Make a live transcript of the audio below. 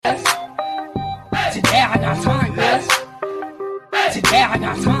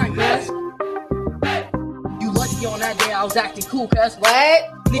was acting cool, cuz.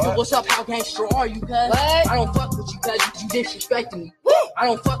 What? Nigga, what's up? How gangster are you, cuz? What? I don't fuck with you, cuz. You disrespecting me. I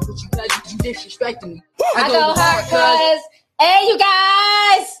don't fuck with you, cuz. You disrespecting me. I go hard, cuz. Hey, you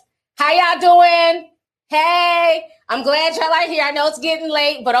guys. How y'all doing? Hey, I'm glad y'all are here. I know it's getting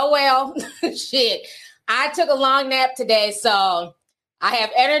late, but oh well. Shit. I took a long nap today, so I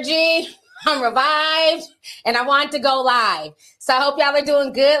have energy. I'm revived, and I want to go live. So I hope y'all are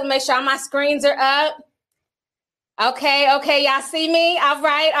doing good. Make sure all my screens are up. Okay, y'all see me? All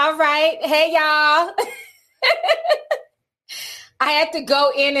right. Hey, y'all. I had to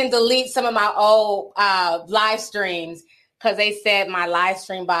go in and delete some of my old live streams because they said my live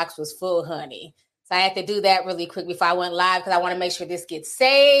stream box was full, honey. So I had to do that really quick before I went live because I want to make sure this gets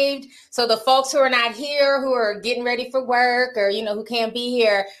saved. So the folks who are not here, who are getting ready for work or, who can't be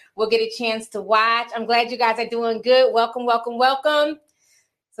here, will get a chance to watch. I'm glad you guys are doing good. Welcome.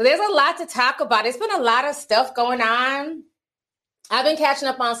 So there's a lot to talk about. It's been a lot of stuff going on. I've been catching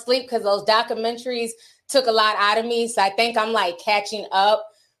up on sleep because those documentaries took a lot out of me. So I think I'm like catching up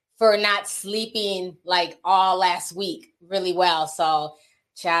for not sleeping like all last week really well. So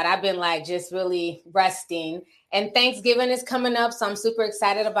child, I've been like just really resting. And Thanksgiving is coming up. So I'm super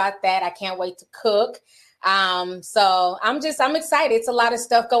excited about that. I can't wait to cook. So I'm excited. It's a lot of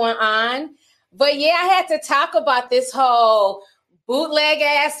stuff going on. But yeah, I had to talk about this whole bootleg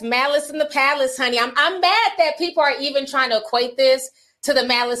ass Malice in the Palace, honey. I'm mad that people are even trying to equate this to the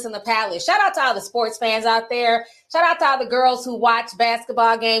Malice in the Palace. Shout out to all the sports fans out there. Shout out to all the girls who watch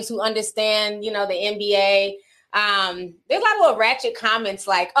basketball games, who understand, the NBA. There's a lot of little ratchet comments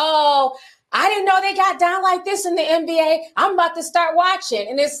like, oh, I didn't know they got down like this in the NBA. I'm about to start watching.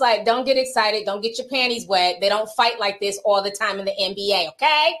 And it's like, don't get excited. Don't get your panties wet. They don't fight like this all the time in the NBA,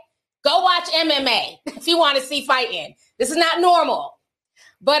 okay? Go watch MMA if you want to see fighting. This is not normal.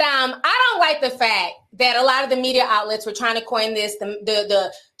 But I don't like the fact that a lot of the media outlets were trying to coin this,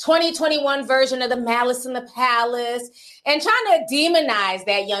 the 2021 version of the Malice in the Palace, and trying to demonize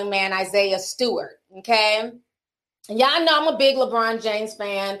that young man, Isaiah Stewart, okay? And y'all know I'm a big LeBron James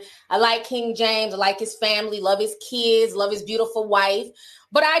fan. I like King James. I like his family, love his kids, love his beautiful wife.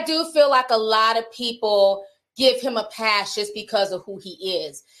 But I do feel like a lot of people give him a pass just because of who he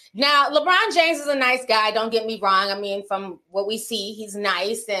is. Now, LeBron James is a nice guy. Don't get me wrong. I mean, from what we see, he's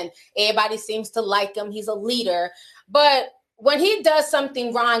nice and everybody seems to like him. He's a leader. But when he does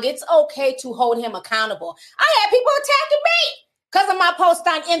something wrong, it's okay to hold him accountable. I had people attacking me because of my post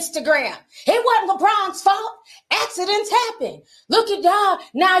on Instagram. It wasn't LeBron's fault. Accidents happen. Look at y'all.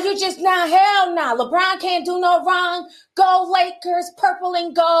 Now hell no. LeBron can't do no wrong. Go Lakers, purple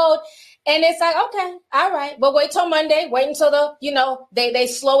and gold. And it's like, okay, all right. But wait till Monday. Wait until they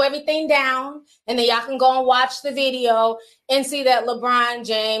slow everything down. And then y'all can go and watch the video and see that LeBron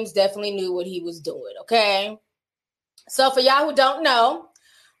James definitely knew what he was doing, okay? So for y'all who don't know,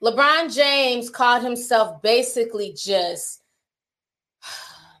 LeBron James called himself basically just...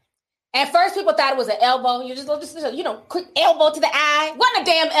 At first, people thought it was an elbow. You just quick elbow to the eye. Wasn't a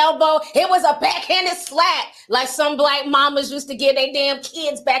damn elbow. It was a backhanded slap, like some black mamas used to give their damn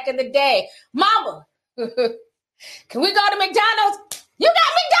kids back in the day. Mama, can we go to McDonald's? You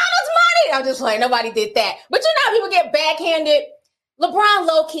got McDonald's money. I'm just like, nobody did that. But how people get backhanded. LeBron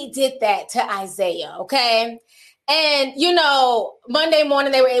low-key did that to Isaiah, okay? And, Monday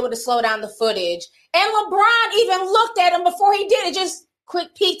morning, they were able to slow down the footage. And LeBron even looked at him before he did it, just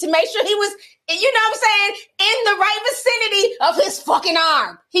quick peek to make sure he was, in the right vicinity of his fucking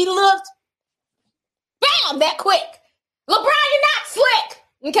arm. He looked, bam, that quick. LeBron, you're not slick,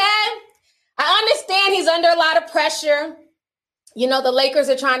 okay? I understand he's under a lot of pressure. The Lakers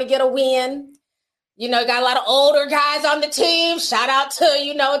are trying to get a win. Got a lot of older guys on the team. Shout out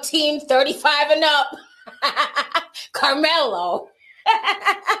to, team 35 and up. Carmelo.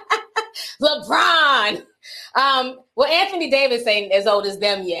 LeBron. Well, Anthony Davis ain't as old as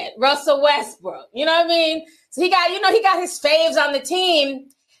them yet. Russell Westbrook, you know what I mean? So he got his faves on the team,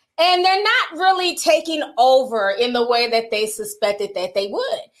 and they're not really taking over in the way that they suspected that they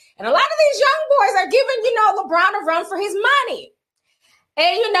would. And a lot of these young boys are giving, LeBron a run for his money.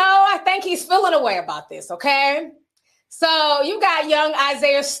 And, I think he's feeling a way about this, okay? So you got young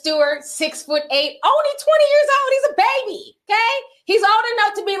Isaiah Stewart, 6'8", only 20 years old. He's a baby, okay? He's old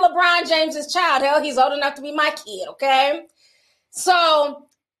enough to be LeBron James's child. Hell, he's old enough to be my kid, okay? So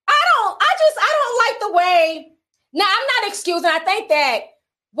I don't like the way. Now, I'm not excusing. I think that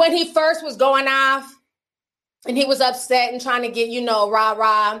when he first was going off and he was upset and trying to get,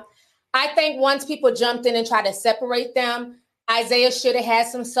 rah-rah, I think once people jumped in and tried to separate them, Isaiah should have had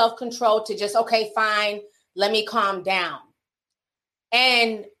some self-control to just, okay, fine, let me calm down.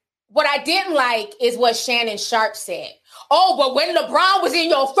 And what I didn't like is what Shannon Sharpe said. Oh, but when LeBron was in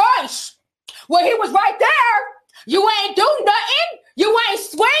your face, when he was right there, you ain't do nothing. You ain't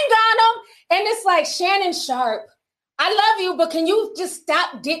swing on him. And it's like, Shannon Sharpe, I love you, but can you just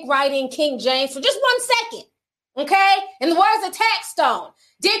stop dick riding King James for just 1 second? Okay? In the words of Taxstone,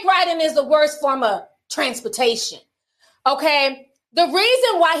 dick riding is the worst form of transportation. Okay? The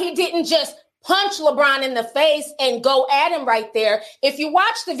reason why he didn't just punch LeBron in the face and go at him right there, if you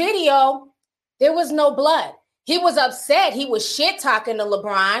watch the video, there was no blood. He was upset. He was shit talking to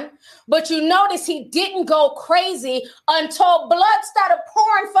LeBron, but you notice he didn't go crazy until blood started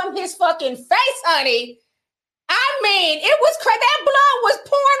pouring from his fucking face, honey. I mean, it was crazy. That blood was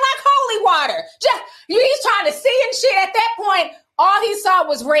pouring like holy water. Just, he's trying to see and shit. At that point, all he saw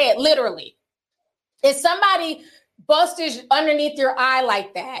was red, literally. If somebody busted underneath your eye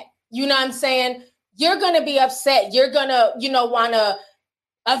like that, you know what I'm saying? You're going to be upset. You're going to, want to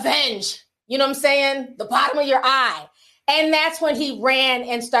avenge, you know what I'm saying? The bottom of your eye. And that's when he ran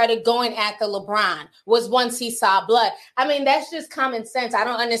and started going at the LeBron, was once he saw blood. I mean, that's just common sense. I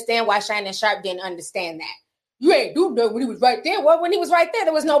don't understand why Shannon Sharpe didn't understand that. You ain't do that when he was right there. Well, when he was right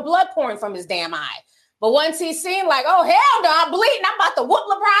there was no blood pouring from his damn eye. But once he seen like, oh, hell no, I'm bleeding. I'm about to whoop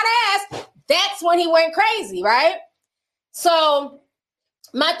LeBron ass. That's when he went crazy, right? So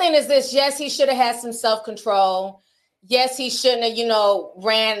my thing is this. Yes, he should have had some self-control. Yes, he shouldn't have,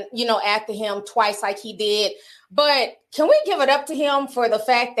 ran, after him twice like he did. But can we give it up to him for the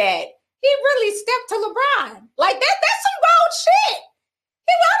fact that he really stepped to LeBron? Like, that's some bold shit.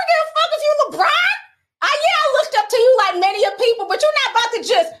 He don't give a fuck if you LeBron. I looked up to you like many of people, but you're not about to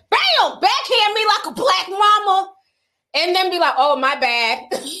just, bam, backhand me like a black mama and then be like, oh, my bad.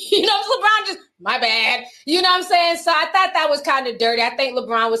 LeBron just, my bad. You know what I'm saying? So I thought that was kind of dirty. I think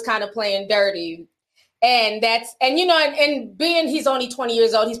LeBron was kind of playing dirty. And and being he's only 20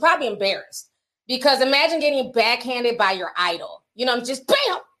 years old, he's probably embarrassed. Because imagine getting backhanded by your idol. Just bam.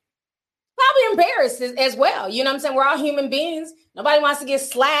 Probably embarrassed as well. You know what I'm saying? We're all human beings. Nobody wants to get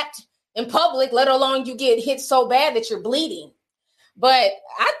slapped in public, let alone you get hit so bad that you're bleeding. But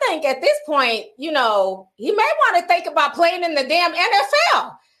I think at this point, he may want to think about playing in the damn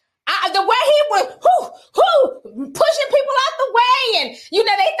NFL. The way he was pushing people out the way, and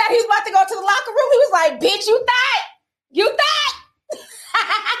they thought he was about to go to the locker room. He was like, "Bitch, you thought?"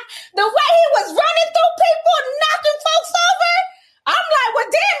 The way he was running through people, knocking folks over. I'm like, well,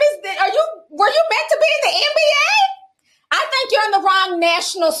 damn, were you meant to be in the NBA? I think you're in the wrong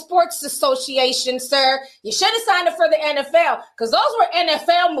National Sports Association, sir. You should have signed up for the NFL because those were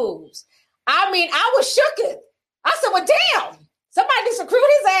NFL moves. I mean, I was shook. I said, well, damn. Somebody needs to recruit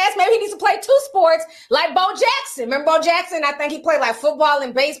his ass. Maybe he needs to play 2 sports like Bo Jackson. Remember Bo Jackson? I think he played like football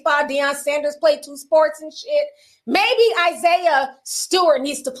and baseball. Deion Sanders played 2 sports and shit. Maybe Isaiah Stewart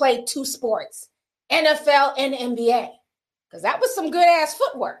needs to play 2 sports, NFL and NBA, because that was some good ass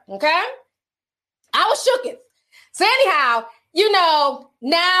footwork, okay? I was shook. So anyhow,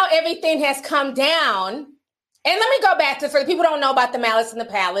 now everything has come down. And let me go back to, for the people who don't know about the Malice in the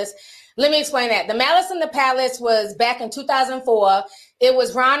Palace, let me explain that. The Malice in the Palace was back in 2004. It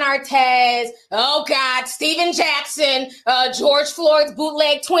was Ron Artest, Steven Jackson, George Floyd's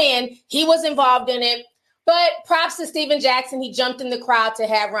bootleg twin. He was involved in it. But props to Steven Jackson. He jumped in the crowd to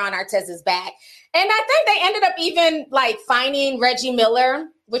have Ron Artest's back. And I think they ended up even fining Reggie Miller,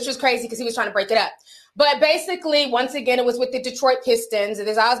 which was crazy because he was trying to break it up. But basically, once again, it was with the Detroit Pistons.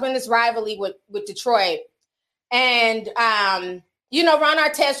 There's always been this rivalry with Detroit. And, Ron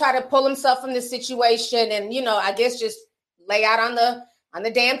Artest tried to pull himself from this situation and, I guess just lay out on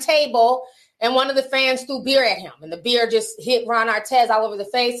the damn table. And one of the fans threw beer at him. And the beer just hit Ron Artest all over the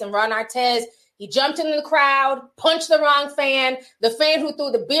face. And Ron Artest, he jumped into the crowd, punched the wrong fan. The fan who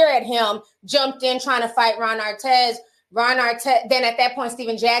threw the beer at him jumped in trying to fight Ron Artest. Then at that point,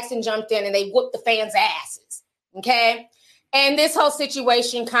 Steven Jackson jumped in and they whooped the fans' asses. Okay. And this whole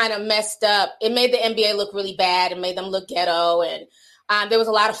situation kind of messed up. It made the NBA look really bad and made them look ghetto. And there was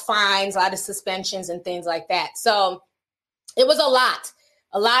a lot of fines, a lot of suspensions and things like that. So it was a lot.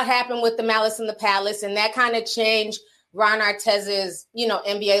 A lot happened with the Malice in the Palace. And that kind of changed Ron Artest's,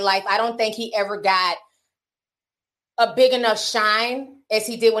 NBA life. I don't think he ever got a big enough shine as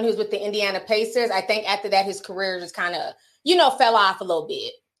he did when he was with the Indiana Pacers. I think after that, his career just kind of, fell off a little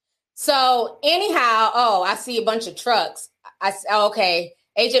bit. So anyhow, I see a bunch of trucks. Okay.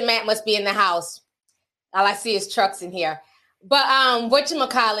 Agent Matt must be in the house. All I see is trucks in here. But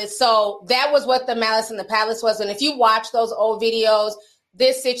whatchamacallit, so that was what the Malice in the Palace was. And if you watch those old videos,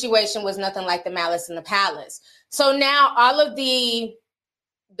 this situation was nothing like the Malice in the Palace. So now all of the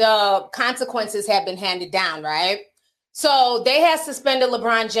consequences have been handed down, right? So they had suspended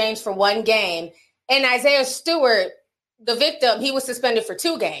LeBron James for 1 game, and Isaiah Stewart, the victim, he was suspended for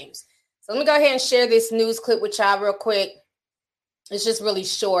 2 games. So let me go ahead and share this news clip with y'all real quick. It's just really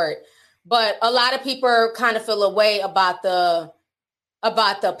short, but a lot of people kind of feel a way about the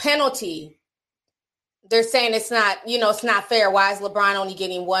penalty. They're saying it's not, it's not fair. Why is LeBron only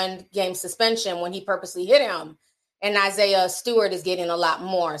getting 1 game suspension when he purposely hit him? And Isaiah Stewart is getting a lot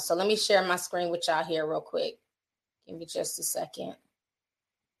more. So let me share my screen with y'all here real quick. Give me just a second.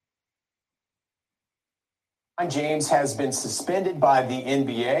 James has been suspended by the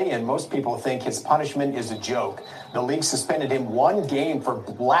NBA, and most people think his punishment is a joke. The league suspended him 1 game for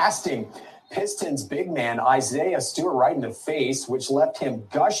blasting Pistons big man Isaiah Stewart right in the face, which left him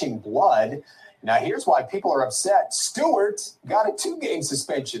gushing blood. Now, here's why people are upset. Stewart got a 2-game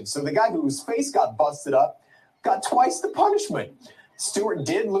suspension, so the guy whose face got busted up got twice the punishment. Stewart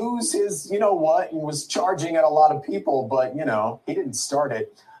did lose his, and was charging at a lot of people, but, he didn't start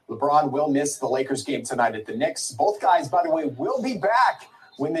it. LeBron will miss the Lakers game tonight at the Knicks. Both guys, by the way, will be back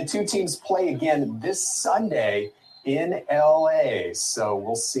when the 2 teams play again this Sunday in L.A. So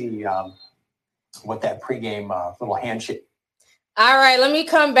we'll see what that pregame little handshake. All right, let me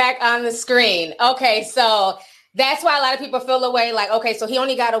come back on the screen. Okay, so that's why a lot of people feel the way like, okay, so he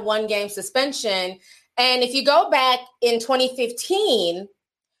only got a 1 game suspension. And if you go back in 2015,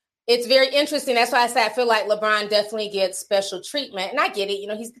 it's very interesting. That's why I said I feel like LeBron definitely gets special treatment. And I get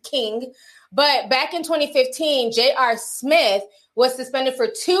it, he's the king. But back in 2015, J.R. Smith was suspended for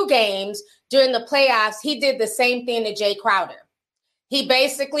 2 games during the playoffs. He did the same thing to Jay Crowder. He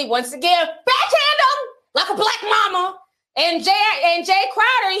basically, once again, backhand him like a black mama. And Jay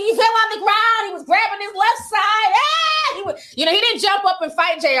Crowder, he fell on the ground. He was grabbing his left side. He didn't jump up and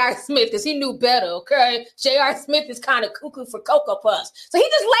fight J.R. Smith because he knew better, okay? J.R. Smith is kind of cuckoo for Cocoa Puffs. So he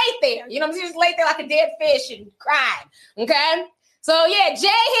just laid there. He just laid there like a dead fish and cried, okay? So, yeah, Jay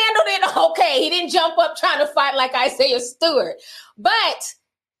handled it okay. He didn't jump up trying to fight like Isaiah Stewart. But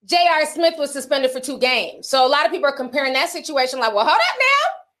J.R. Smith was suspended for 2 games. So a lot of people are comparing that situation like, well, hold up now.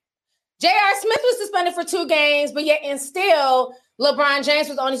 J.R. Smith was suspended for 2 games, but yet and still, LeBron James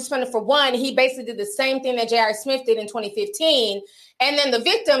was only suspended for 1. He basically did the same thing that J.R. Smith did in 2015. And then the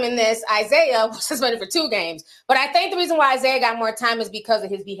victim in this, Isaiah, was suspended for 2 games. But I think the reason why Isaiah got more time is because of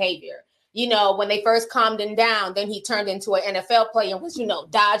his behavior. When they first calmed him down, then he turned into an NFL player and was,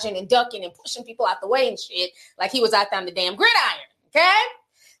 dodging and ducking and pushing people out the way and shit, like he was out there on the damn gridiron, okay?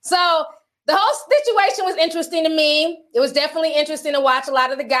 So the whole situation was interesting to me. It was definitely interesting to watch a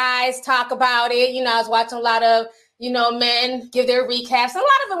lot of the guys talk about it. I was watching a lot of, men give their recaps. A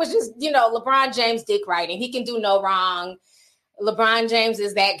lot of it was just, LeBron James dick riding. He can do no wrong. LeBron James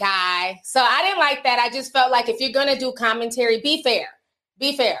is that guy. So I didn't like that. I just felt like if you're going to do commentary, be fair.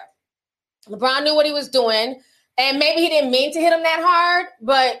 Be fair. LeBron knew what he was doing. And maybe he didn't mean to hit him that hard,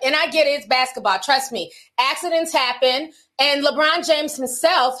 and I get it, it's basketball. Trust me, accidents happen. And LeBron James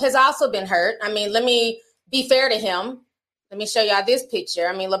himself has also been hurt. I mean, let me be fair to him. Let me show y'all this picture.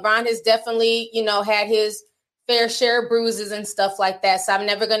 I mean, LeBron has definitely, had his fair share of bruises and stuff like that. So I'm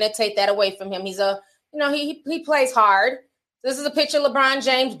never going to take that away from him. He's he plays hard. This is a picture of LeBron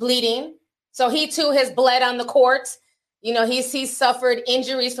James bleeding. So he too has bled on the court. He's suffered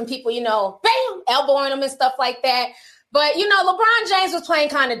injuries from people, bam, elbowing him and stuff like that. But, LeBron James was playing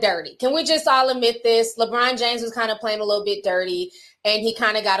kind of dirty. Can we just all admit this? LeBron James was kind of playing a little bit dirty, and he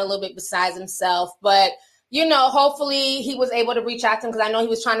kind of got a little bit besides himself. But, hopefully he was able to reach out to him because I know he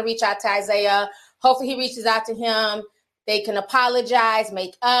was trying to reach out to Isaiah. Hopefully he reaches out to him. They can apologize,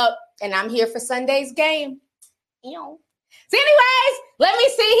 make up, and I'm here for Sunday's game. So anyways, let me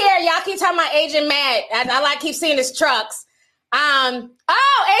see here. Y'all keep talking about Agent Matt. I keep seeing his trucks. Agent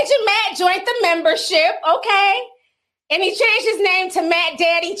Matt joined the membership. Okay. And he changed his name to Matt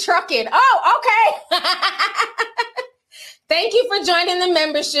Daddy Trucking. Oh, okay. Thank you for joining the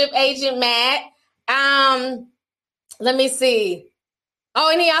membership, Agent Matt. Let me see.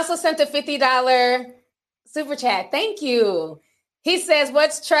 Oh, and he also sent a $50 super chat. Thank you. He says,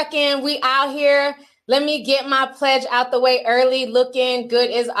 what's trucking? We out here. Let me get my pledge out the way early. Looking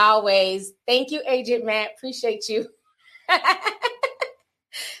good as always. Thank you, Agent Matt. Appreciate you.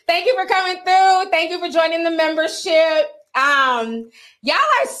 Thank you for coming through. Thank you for joining the membership. Y'all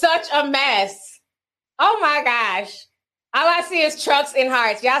are such a mess. Oh my gosh. All I see is trucks and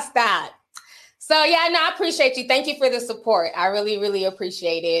hearts. Y'all stop. So yeah, no, I appreciate you. Thank you for the support. I really, really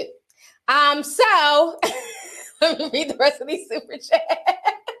appreciate it. So let me read the rest of these super chats.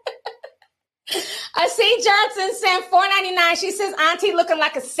 I see Johnson sent $4.99. She says, Auntie looking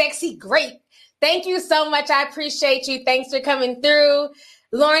like a sexy grape. Thank you so much. I appreciate you. Thanks for coming through.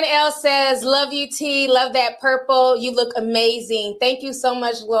 Lauren L says, love you, T. Love that purple. You look amazing. Thank you so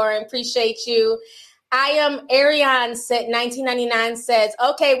much, Lauren. Appreciate you. I am Ariane said 1999 says,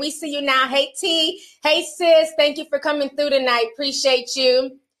 okay, we see you now. Hey, T. Hey, sis. Thank you for coming through tonight. Appreciate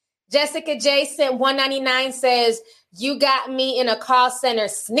you. Jessica J sent 199 says, you got me in a call center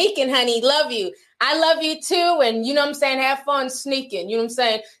sneaking, honey. Love you. I love you too. And you know what I'm saying? Have fun sneaking. You know what I'm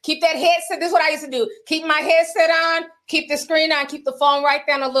saying? Keep that headset. This is what I used to do. Keep my headset on, keep the screen on, keep the phone right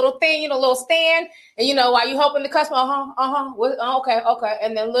down a little thing, a little stand. And while you hoping the customer, okay.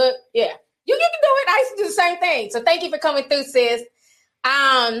 And then look, yeah. You can do it. I used to do the same thing. So thank you for coming through, sis.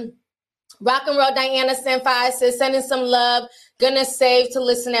 Rock and Roll Diana Senpai says, sending some love. Gonna save to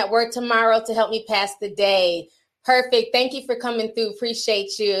listen at work tomorrow to help me pass the day. Perfect. Thank you for coming through.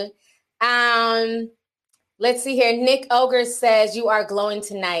 Appreciate you. Let's see here. Nick Ogre says, you are glowing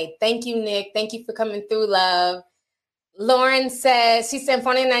tonight. Thank you, Nick. Thank you for coming through, love. Lauren says, she sent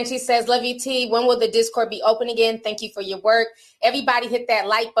 49. She says, love you, T. When will the Discord be open again? Thank you for your work. Everybody hit that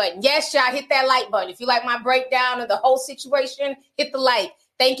like button. Yes, y'all, hit that like button. If you like my breakdown of the whole situation, hit the like.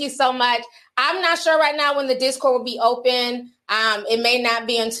 Thank you so much. I'm not sure right now when the Discord will be open. It may not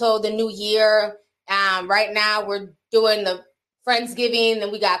be until the new year. Right now, we're doing the Friendsgiving,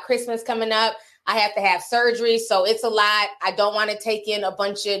 then we got Christmas coming up. I have to have surgery, so it's a lot. I don't want to take in a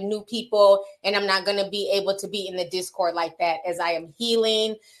bunch of new people, and I'm not going to be able to be in the Discord like that as I am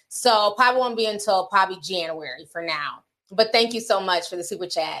healing. So probably won't be until probably January for now. But thank you so much for the super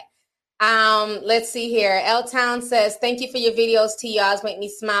chat. Let's see here. L-Town says, thank you for your videos, T. You always make me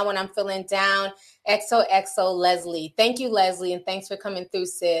smile when I'm feeling down. XOXO Leslie. Thank you, Leslie, and thanks for coming through,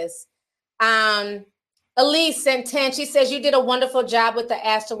 sis. Elise sent 10. She says, you did a wonderful job with the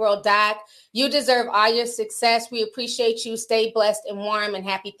Astroworld doc. You deserve all your success. We appreciate you. Stay blessed and warm, and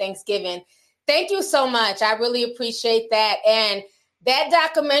happy Thanksgiving. Thank you so much. I really appreciate that. And that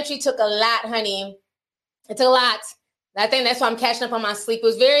documentary took a lot, honey. It took a lot. I think that's why I'm catching up on my sleep. It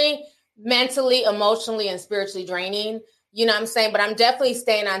was very mentally, emotionally, and spiritually draining. You know what I'm saying? But I'm definitely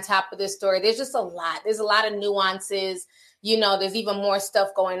staying on top of this story. There's just a lot. There's a lot of nuances. There's even more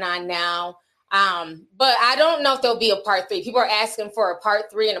stuff going on now. But I don't know if there'll be a part 3. People are asking for a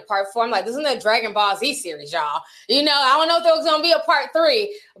part 3 and a part 4. I'm like, this isn't a Dragon Ball Z series, y'all. I don't know if there was going to be a part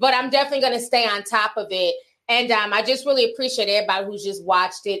 3, but I'm definitely going to stay on top of it. And I just really appreciate everybody who's just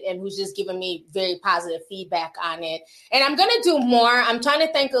watched it and who's just given me very positive feedback on it. And I'm going to do more. I'm trying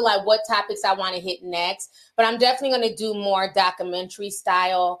to think of like what topics I want to hit next, but I'm definitely going to do more documentary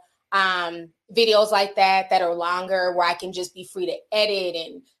style videos like that are longer, where I can just be free to edit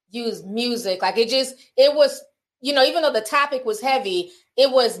and use music. Like it was, even though the topic was heavy, it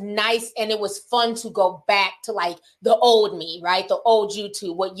was nice and it was fun to go back to like the old me, right? The old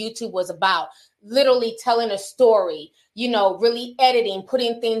YouTube, what YouTube was about, literally telling a story, really editing,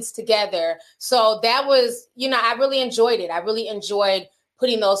 putting things together. So that was, I really enjoyed it. I really enjoyed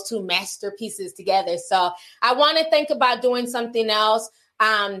putting those two masterpieces together. So I want to think about doing something else.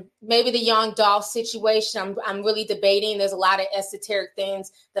 Maybe the Young Dolph situation. I'm really debating. There's a lot of esoteric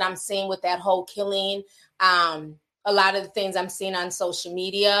things that I'm seeing with that whole killing. A lot of the things I'm seeing on social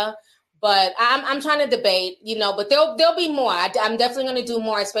media, but I'm trying to debate, but there'll be more. I'm definitely going to do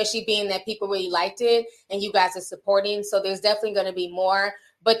more, especially being that people really liked it and you guys are supporting. So there's definitely going to be more,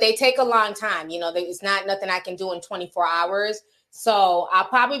 but they take a long time. It's not nothing I can do in 24 hours. So I'll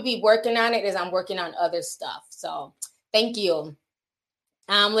probably be working on it as I'm working on other stuff. So thank you.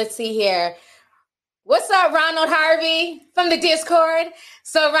 Let's see here. What's up, Ronald Harvey from the Discord?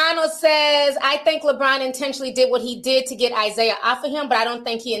 So Ronald says, I think LeBron intentionally did what he did to get Isaiah off of him, but I don't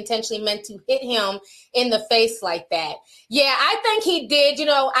think he intentionally meant to hit him in the face like that. Yeah, I think he did.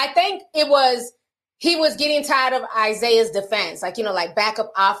 I think he was getting tired of Isaiah's defense, like back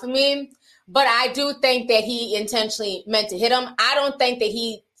up off of me. But I do think that he intentionally meant to hit him. I don't think that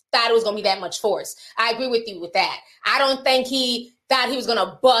he thought it was going to be that much force. I agree with you with that. I don't think he thought he was going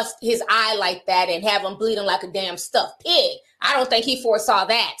to bust his eye like that and have him bleeding like a damn stuffed pig. I don't think he foresaw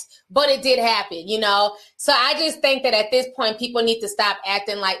that, but it did happen, So I just think that at this point, people need to stop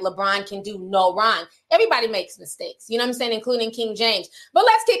acting like LeBron can do no wrong. Everybody makes mistakes, you know what I'm saying, including King James. But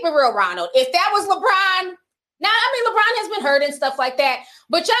let's keep it real, Ronald. If that was LeBron, LeBron has been hurt and stuff like that.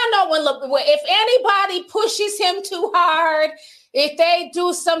 But y'all know if anybody pushes him too hard, if they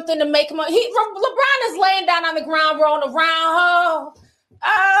do something to make him, LeBron is laying down on the ground, rolling around.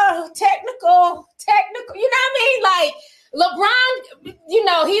 Technical. You know what I mean? Like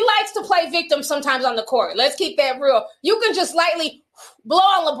LeBron, he likes to play victim sometimes on the court. Let's keep that real. You can just lightly blow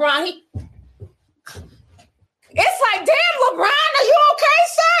on LeBron. It's like, damn, LeBron, are you okay,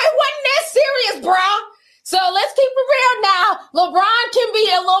 sir? It wasn't that serious, bro. So let's keep it real now. LeBron can be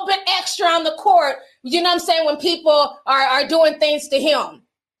a little bit extra on the court, you know what I'm saying, when people are doing things to him.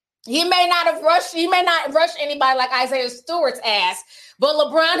 He may not rush anybody like Isaiah Stewart's ass, but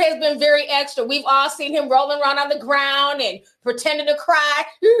LeBron has been very extra. We've all seen him rolling around on the ground and pretending to cry.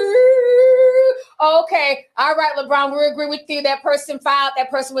 Okay, all right, LeBron, we agree with you. That person fouled. That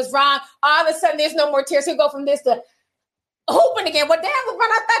person was wrong. All of a sudden, there's no more tears. He'll go from this to hooping again. Well, damn, LeBron,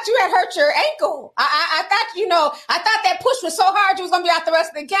 I thought you had hurt your ankle. I thought, I thought that push was so hard you was going to be out the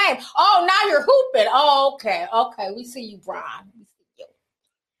rest of the game. Oh, now you're hooping. Oh, okay. We see you, Bron.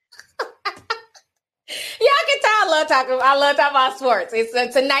 Yeah, I can tell I love talking about sports.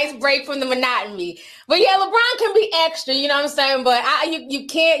 It's a nice break from the monotony. But yeah, LeBron can be extra, you know what I'm saying? But you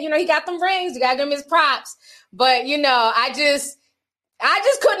can't, he got them rings. You got to give him his props. But, I just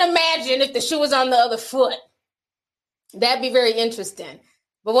couldn't imagine if the shoe was on the other foot. That'd be very interesting.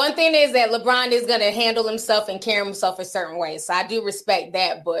 But one thing is that LeBron is going to handle himself and carry himself a certain way. So I do respect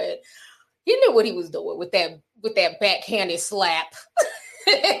that. But he knew what he was doing with that backhanded slap.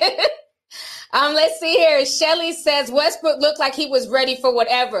 Let's see here. Shelly says Westbrook looked like he was ready for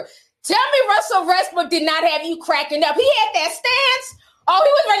whatever. Tell me Russell Westbrook did not have you cracking up. He had that stance. Oh, he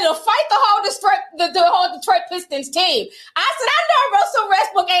was ready to fight the whole Detroit Pistons team. I said, I know Russell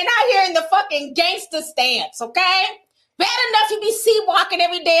Westbrook ain't out here in the fucking gangster stance, okay? Bad enough you be sea-walking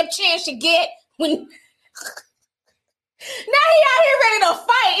every damn chance you get when... Now he out here ready to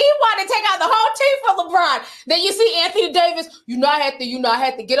fight. He wanted to take out the whole team for LeBron. Then you see Anthony Davis. You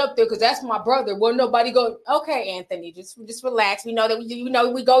had to get up there because that's my brother. Well, nobody go. Okay, Anthony, just relax. We know that you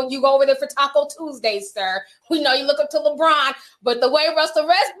go over there for Taco Tuesdays, sir. We know you look up to LeBron, but the way Russell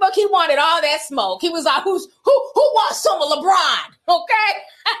Westbrook, he wanted all that smoke. He was like, who wants some of LeBron? Okay,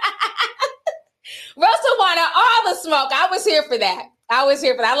 Russell wanted all the smoke. I was here for that.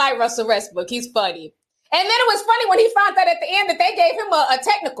 I like Russell Westbrook. He's funny. And then it was funny when he found out at the end that they gave him a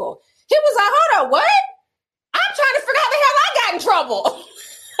technical. He was like, hold on, what? I'm trying to figure out how the hell I got in trouble.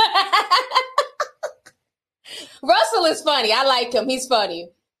 Russell is funny. I like him. He's funny.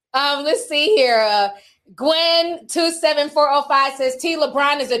 Let's see here. Gwen 27405 says, T.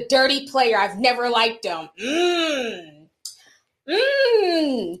 LeBron is a dirty player. I've never liked him.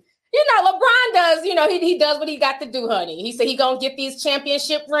 LeBron does, he does what he got to do, honey. He said he gonna get these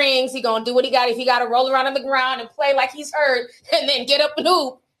championship rings. He gonna do what he got. If he got to roll around on the ground and play like he's hurt and then get up and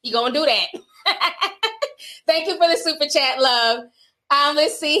hoop, he gonna do that. Thank you for the super chat, love.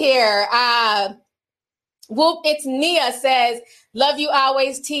 Let's see here. Whoop, it's Nia says, love you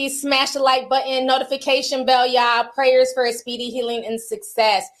always, T. Smash the like button, notification bell, y'all. Prayers for a speedy healing and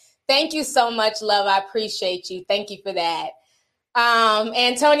success. Thank you so much, love. I appreciate you. Thank you for that.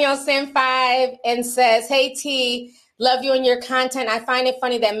 Antonio sent 5 and says, hey T, love you and your content. I find it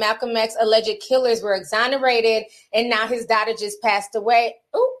funny that Malcolm X alleged killers were exonerated and now his daughter just passed away.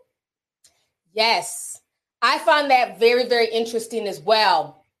 Ooh, yes, I found that very, very interesting as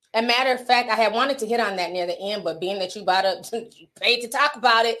well. A matter of fact, I had wanted to hit on that near the end, but being that you paid to talk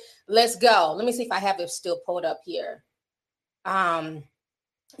about it, let's go. Let me see if I have it still pulled up here.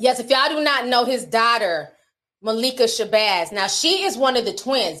 Yes, if y'all do not know, his daughter, Malika Shabazz. Now, she is one of the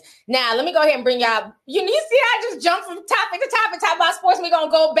twins. Now, let me go ahead and bring y'all, you see, I just jumped from topic to topic, talk about sports. We're going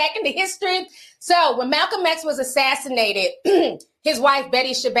to go back into history. So when Malcolm X was assassinated, his wife,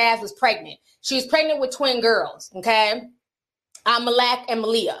 Betty Shabazz, was pregnant. She was pregnant with twin girls, okay? Malak and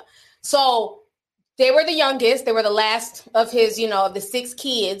Malia. So they were the youngest. They were the last of his, of the 6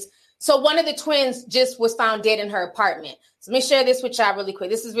 kids. So one of the twins just was found dead in her apartment. So let me share this with y'all really quick.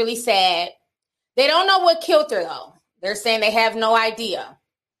 This is really sad. They don't know what killed her, though. They're saying they have no idea.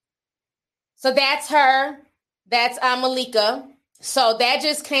 So that's her. That's Malika. So that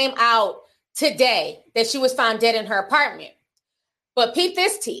just came out today that she was found dead in her apartment. But peep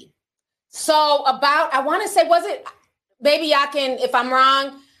this, T. So I want to say, was it, maybe y'all can, if I'm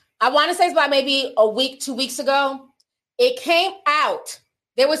wrong, I want to say it's about maybe a week, 2 weeks ago. It came out.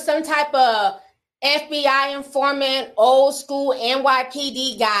 There was some type of FBI informant, old school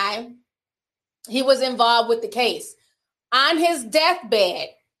NYPD guy. He was involved with the case. On his deathbed,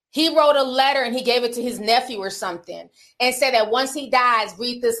 he wrote a letter and he gave it to his nephew or something and said that once he dies,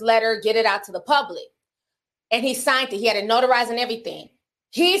 read this letter, get it out to the public. And he signed it. He had it notarized and everything.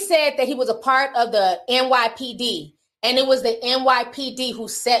 He said that he was a part of the NYPD, and it was the NYPD who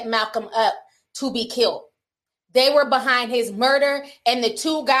set Malcolm up to be killed. They were behind his murder, and the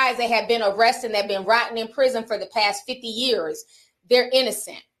 2 guys that had been arrested, that have been rotting in prison for the past 50 years, they're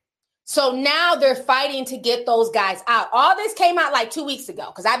innocent. So now they're fighting to get those guys out. All this came out like 2 weeks ago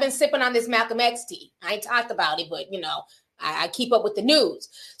because I've been sipping on this Malcolm X tea. I ain't talked about it, but, I keep up with the news.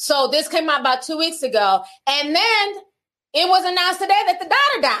 So this came out about 2 weeks ago. And then it was announced today that the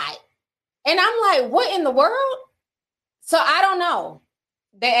daughter died. And I'm like, what in the world? So I don't know.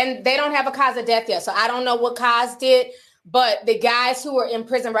 They don't have a cause of death yet. So I don't know what caused it. But the guys who are in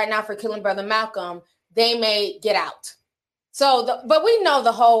prison right now for killing Brother Malcolm, they may get out. But we know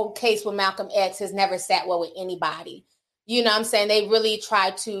the whole case with Malcolm X has never sat well with anybody. You know what I'm saying? They really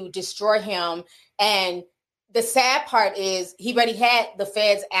tried to destroy him. And the sad part is he already had the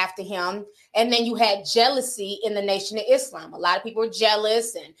feds after him. And then you had jealousy in the Nation of Islam. A lot of people were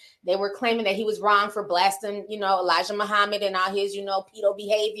jealous and they were claiming that he was wrong for blasting, Elijah Muhammad and all his, pedo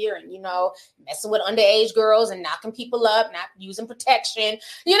behavior and, messing with underage girls and knocking people up, not using protection.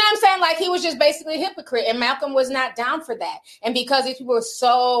 You know what I'm saying? Like he was just basically a hypocrite, and Malcolm was not down for that. And because these people were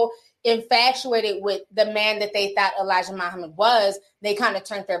so infatuated with the man that they thought Elijah Muhammad was, they kind of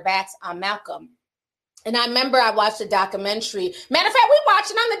turned their backs on Malcolm. And I remember I watched a documentary. Matter of fact, we watched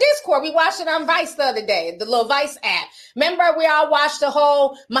it on the Discord. We watched it on Vice the other day, the little Vice app. Remember we all watched the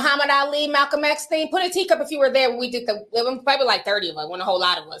whole Muhammad Ali, Malcolm X thing? Put a teacup if you were there when we did it was probably like 30 of us, wasn't a whole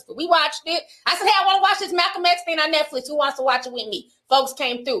lot of us. But we watched it. I said, hey, I want to watch this Malcolm X thing on Netflix. Who wants to watch it with me? Folks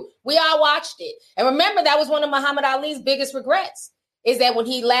came through. We all watched it. And remember, that was one of Muhammad Ali's biggest regrets, is that when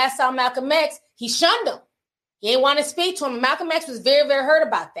he last saw Malcolm X, he shunned him. He didn't want to speak to him. Malcolm X was very, very hurt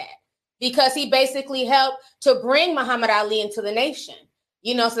about that, because he basically helped to bring Muhammad Ali into the nation.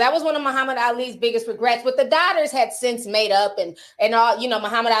 So that was one of Muhammad Ali's biggest regrets. But the daughters had since made up and all,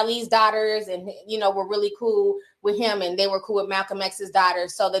 Muhammad Ali's daughters and, were really cool with him, and they were cool with Malcolm X's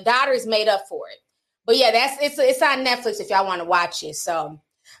daughters. So the daughters made up for it. But yeah, it's on Netflix if y'all want to watch it. So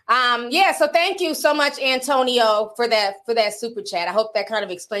so thank you so much, Antonio, for that super chat. I hope that kind of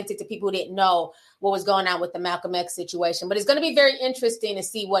explains it to people who didn't know what was going on with the Malcolm X situation. But it's going to be very interesting to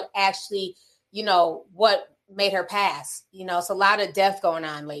see what actually, what made her pass. It's a lot of death going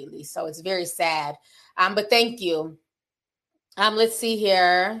on lately, so it's very sad. But thank you. Let's see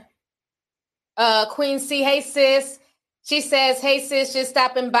here. Queen C, hey sis. She says, hey sis, just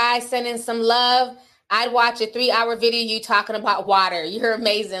stopping by, sending some love. I'd watch a 3-hour video you talking about water. You're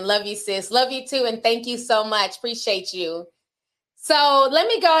amazing. Love you, sis. Love you too. And thank you so much. Appreciate you. So let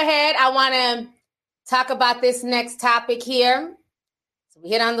me go ahead. I want to talk about this next topic here. So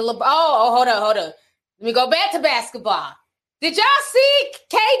we hit on the hold on. Let me go back to basketball. Did y'all see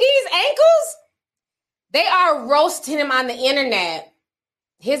KD's ankles? They are roasting him on the internet.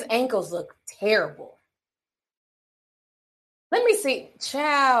 His ankles look terrible. Let me see.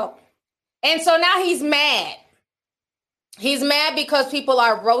 Child. And so now he's mad. He's mad because people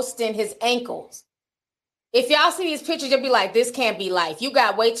are roasting his ankles. If y'all see these pictures, you'll be like, this can't be life. You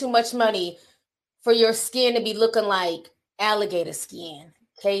got way too much money for your skin to be looking like alligator skin.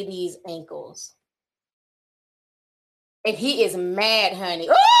 KD's ankles. And he is mad, honey.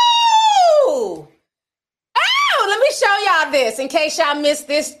 Ooh! Oh, let me show y'all this in case y'all missed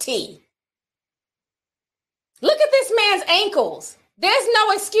this tea. Look at this man's ankles. There's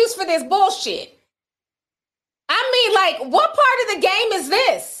no excuse for this bullshit. I mean, like, what part of the game is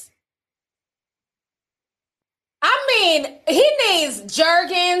this? I mean, he needs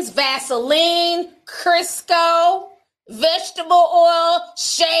Jergens, Vaseline, Crisco, vegetable oil,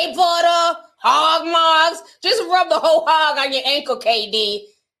 shea butter, hog mogs. Just rub the whole hog on your ankle, KD.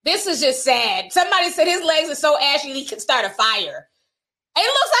 This is just sad. Somebody said his legs are so ashy he could start a fire. It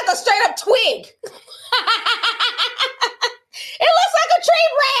looks like a straight up twig. It looks like a tree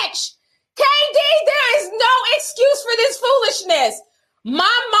branch. KD, there is no excuse for this foolishness.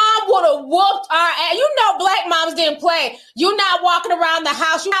 My mom would have whooped our ass. Black moms didn't play. You're not walking around the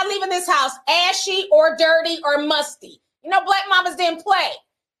house. You're not leaving this house ashy or dirty or musty. Black mamas didn't play.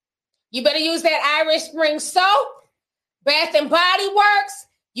 You better use that Irish Spring soap, Bath and Body Works.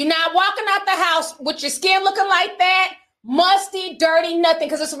 You're not walking out the house with your skin looking like that, musty, dirty, nothing,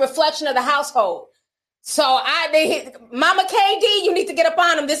 because it's a reflection of the household. So Mama KD, you need to get up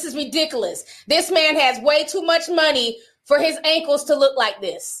on him. This is ridiculous. This man has way too much money for his ankles to look like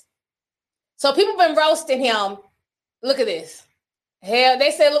this. So people have been roasting him. Look at this. Hell, they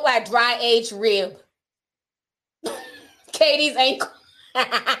say it look like dry aged rib. KD's ankle.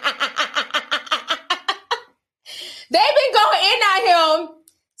 They've been going in on him.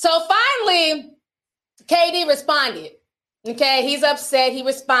 So finally, KD responded. Okay, he's upset. He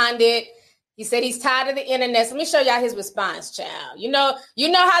responded. He said he's tired of the internet. So let me show y'all his response, child. You know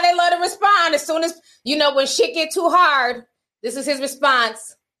how they love to respond as soon as, when shit get too hard. This is his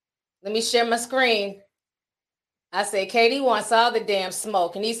response. Let me share my screen. I said, KD wants all the damn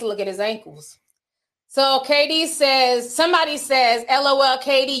smoke. He needs to look at his ankles. So KD says, somebody says, LOL,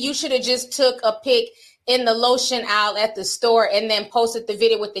 KD, you should have just took a pic in the lotion aisle at the store and then posted the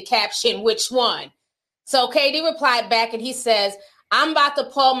video with the caption, which one? So KD replied back and he says, I'm about to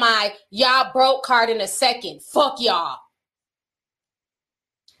pull my y'all broke card in a second. Fuck y'all.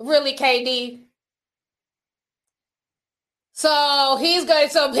 Really, KD? So he's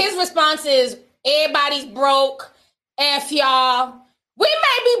good. So his response is, everybody's broke. F y'all. We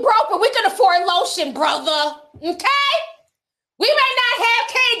may be broke, but we can afford lotion, brother. Okay? We may not have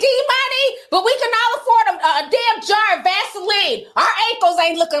KD money, but we can all afford a damn jar of Vaseline. Our ankles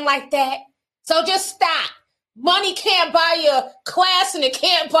ain't looking like that. So just stop. Money can't buy you class and it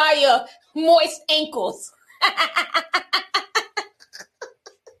can't buy you moist ankles.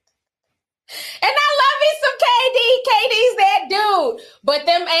 And I love me some KD. KD's that dude. But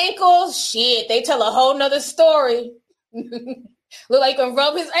them ankles, shit, they tell a whole nother story. Look like he can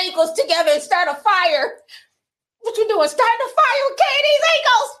rub his ankles together and start a fire. What you doing? Starting a fire with KD's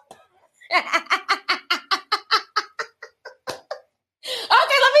ankles?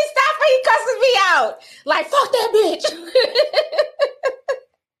 Okay, let me stop before he cusses me out. Like, fuck that bitch.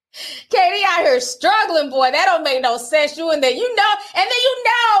 KD out here struggling, boy. That don't make no sense. You and then you know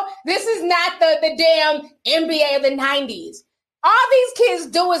this is not the damn NBA of the 90s. All these kids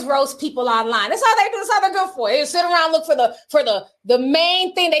do is roast people online. That's all they do. That's all they're good for. They sit around, look for the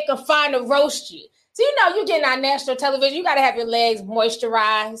main thing they can find to roast you. So you getting on national television, you got to have your legs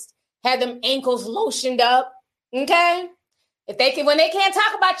moisturized, have them ankles lotioned up, okay? When they can't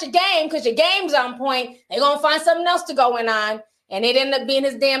talk about your game because your game's on point, they're going to find something else to going on, and it ended up being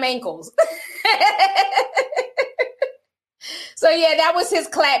his damn ankles. So, yeah, that was his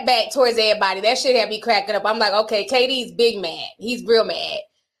clap back towards everybody. That shit had me cracking up. I'm like, okay, KD's big mad. He's real mad.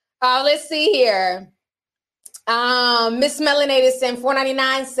 Let's see here. Miss Melanated Sim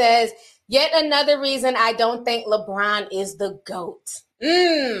 499 says, yet another reason I don't think LeBron is the GOAT.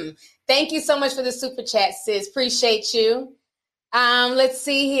 Thank you so much for the super chat, sis. Appreciate you. Let's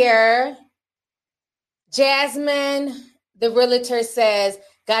see here. Jasmine, the realtor, says,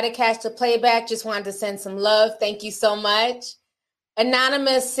 gotta catch the playback. Just wanted to send some love. Thank you so much.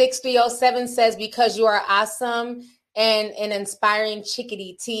 Anonymous 6307 says, because you are awesome and an inspiring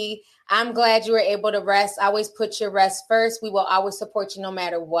chickadee tea. I'm glad you were able to rest. Always put your rest first. We will always support you no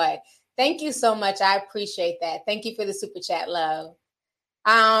matter what. Thank you so much. I appreciate that. Thank you for the super chat, love.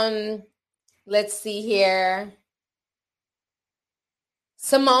 Let's see here.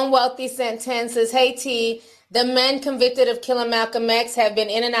 Simone Wealthy sent 10 says, hey T, the men convicted of killing Malcolm X have been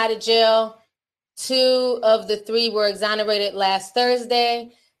in and out of jail. 2 of the 3 were exonerated last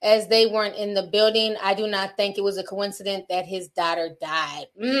Thursday as they weren't in the building. I do not think it was a coincidence that his daughter died.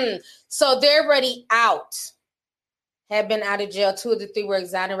 So they're already out. Have been out of jail. 2 of the 3 were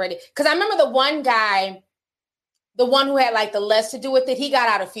exonerated. Because I remember the one guy, the one who had like the less to do with it, he got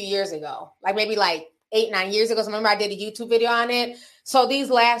out a few years ago. Like maybe like 8-9 years ago. So remember I did a YouTube video on it. So these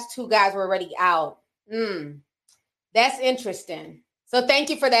last 2 guys were already out. That's interesting. So thank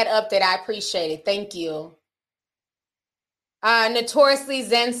you for that update. I appreciate it. Thank you. Notoriously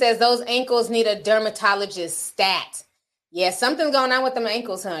Zen says those ankles need a dermatologist stat. Yeah, something's going on with them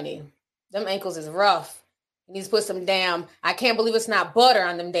ankles, honey. Them ankles is rough. You need to put some damn, I can't believe it's not butter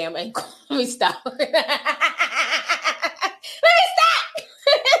on them damn ankles. Let me stop. Let me stop.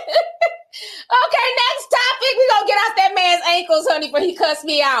 Okay, next topic. We're going to get off that man's ankles, honey, before he cuss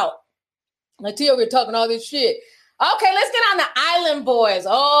me out. Like, T, we're talking all this shit. Okay, let's get on the Island Boys.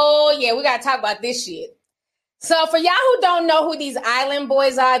 Oh, yeah, we got to talk about this shit. So for y'all who don't know who these Island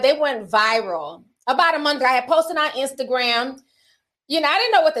Boys are, they went viral. About a month ago, I had posted on Instagram. I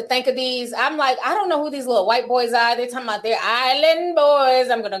didn't know what to think of these. I'm like, I don't know who these little white boys are. They're talking about they're Island Boys.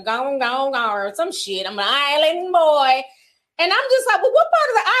 I'm going to go, or some shit. I'm an Island Boy. And I'm just like, well, what part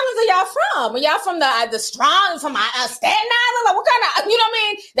of the islands are y'all from? Are y'all from the strong, from Staten Island? Like, what kind of, you know what I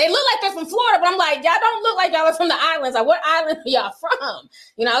mean? They look like they're from Florida, but I'm like, y'all don't look like y'all are from the islands. Like, what island are y'all from?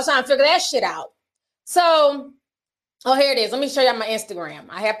 I was trying to figure that shit out. So, here it is. Let me show y'all my Instagram.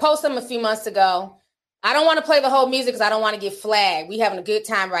 I had posted them a few months ago. I don't want to play the whole music because I don't want to get flagged. We having a good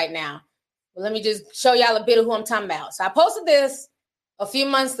time right now. But let me just show y'all a bit of who I'm talking about. So I posted this a few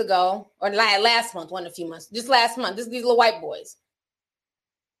months ago, or last month, wasn't a few months, just last month. These little white boys.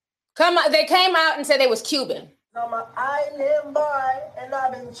 They came out and said they was Cuban. I'm an island boy, and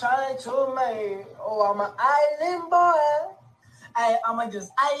I've been trying to make. Oh, I'm an island boy. I'm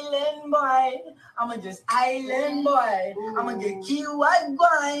just island boy. I'm just island boy. I'm get cute white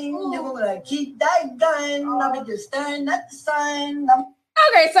wine. Never gonna keep that gun. I'm just staring at the sun.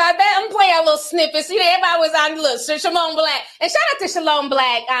 Okay, so I'm playing a little snippet. So, everybody was on the look. Shalom Black. And shout out to Shalom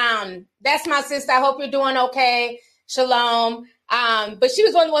Black. That's my sister. I hope you're doing okay. Shalom. But she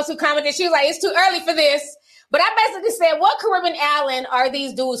was one of the ones who commented. She was like, it's too early for this. But I basically said, what Caribbean island are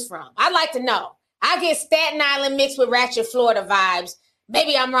these dudes from? I'd like to know. I get Staten Island mixed with Ratchet, Florida vibes.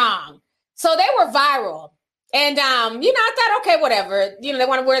 Maybe I'm wrong. So they were viral. And, I thought, okay, whatever. They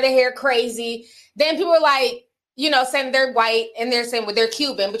want to wear their hair crazy. Then people were like, saying they're white and they're saying, well, they're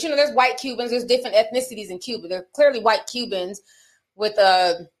Cuban. But, there's white Cubans. There's different ethnicities in Cuba. They're clearly white Cubans with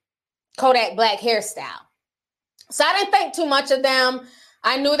a Kodak black hairstyle. So I didn't think too much of them.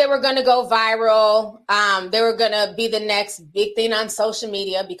 I knew they were going to go viral. They were going to be the next big thing on social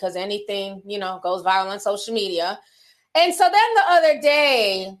media because anything, goes viral on social media. And so then the other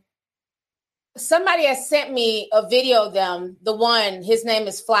day, somebody has sent me a video of them. His name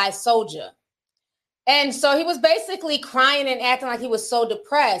is Fly Soldier. And so he was basically crying and acting like he was so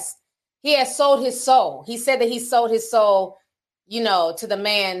depressed. He has sold his soul. He said that he sold his soul, to the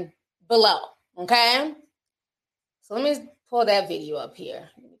man below. Okay. So let me pull that video up here.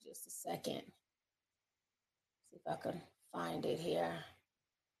 Give me just a second. See if I can find it here.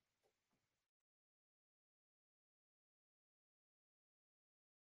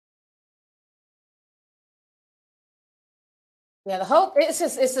 Yeah, it's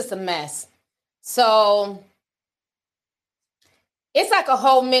just a mess. So it's like a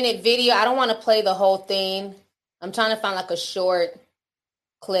whole minute video. I don't want to play the whole thing. I'm trying to find like a short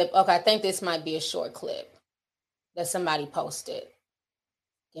clip. Okay, I think this might be a short clip that somebody posted.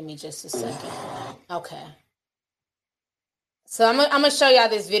 Give me just a second. Okay. So I'm gonna show y'all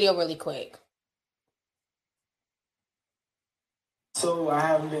this video really quick. So I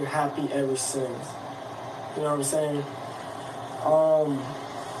haven't been happy ever since. You know what I'm saying?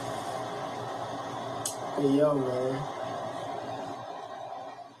 Hey, yo, man.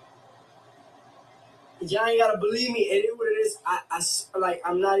 Y'all ain't gotta believe me. It is what it is.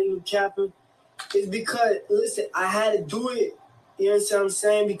 I'm not even capping. It's because, listen, I had to do it. You know what I'm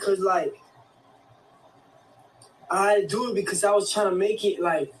saying? Because, I had to do it because I was trying to make it,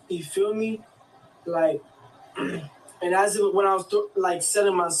 you feel me? And when I was,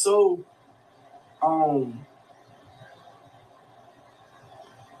 selling my soul,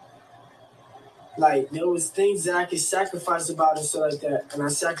 there was things that I could sacrifice about and stuff like that, and I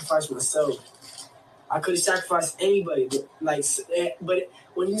sacrificed myself. I could have sacrificed anybody, but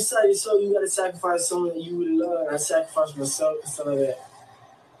when you sell your soul, you gotta sacrifice someone that you really love. And I sacrificed myself and stuff like that.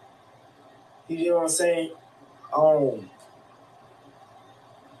 You know what I'm saying?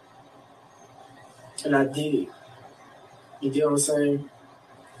 And I did it. You get what I'm saying?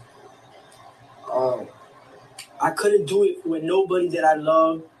 I couldn't do it with nobody that I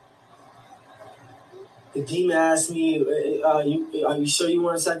love. The demon asked me, are you sure you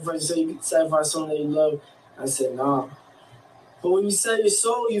want to sacrifice yourself? You can sacrifice someone that you love. I said, nah. But when you sell your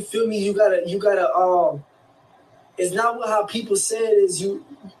soul, you feel me? You gotta, it's not how people say it is. You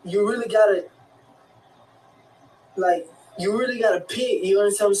really gotta, you really gotta pick, you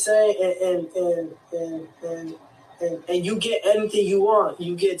understand what I'm saying? And you get anything you want.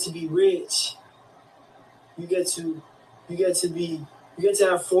 You get to be rich. You get to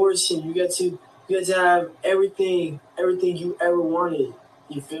have fortune. You get to have everything you ever wanted.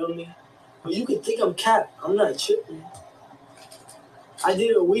 You feel me? But you can think I'm capped. I'm not tripping. I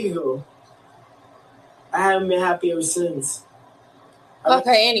did it a week ago. I haven't been happy ever since.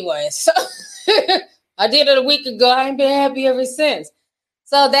 Okay, anyway. So I did it a week ago. I ain't been happy ever since.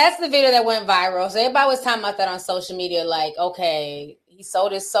 So that's the video that went viral. So everybody was talking about that on social media, okay, he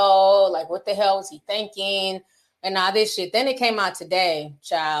sold his soul. What the hell was he thinking? And all this shit. Then it came out today,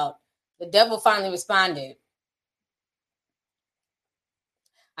 child. The devil finally responded.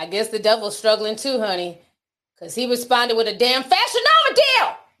 I guess the devil's struggling too, honey. Because he responded with a damn Fashion Nova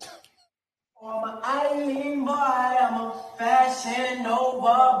deal. I'm an island boy. I'm a Fashion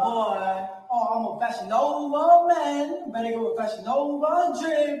Nova boy. I'm a Fashion Nova man. Better go with Fashion Nova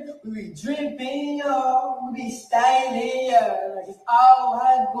drip. We be dripping, y'all. We be styling, yeah. It's all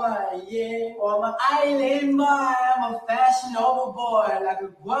I want, yeah. I'm an island boy. I'm a Fashion Nova boy. Like a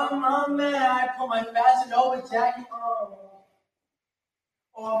grandma man, I put my Fashion Nova jacket on.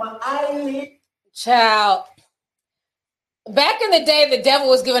 I'm an island. Child. Back in the day, the devil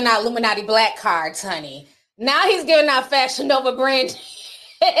was giving out Illuminati black cards, honey. Now he's giving out Fashion Nova brand.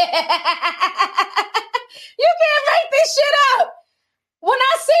 You can't make this shit up. When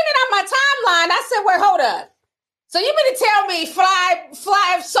I seen it on my timeline, I said, wait, hold up. So you mean to tell me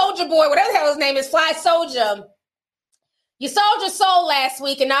Fly Soldier Boy, whatever the hell his name is, Fly Soldier, you sold your soul last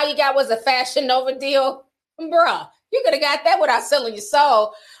week and all you got was a Fashion Nova deal? Bruh, you could have got that without selling your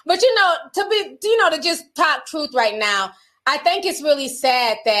soul. But to just talk truth right now, I think it's really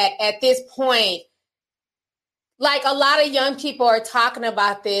sad that at this point, like a lot of young people are talking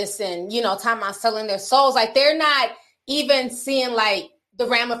about this and, you know, talking about selling their souls. Like they're not even seeing like the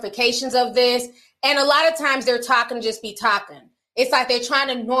ramifications of this. And a lot of times they're talking, just be talking. It's like they're trying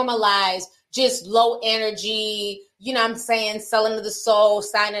to normalize just low energy, you know what I'm saying, selling to the soul,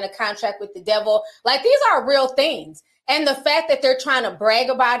 signing a contract with the devil. Like these are real things. And the fact that they're trying to brag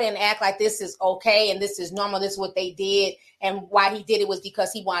about it and act like this is okay and this is normal, this is what they did. And why he did it was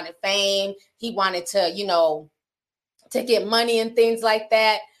because he wanted fame. He wanted to, you know, to get money and things like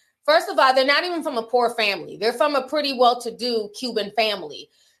that. First of all, they're not even from a poor family. They're from a pretty well-to-do Cuban family.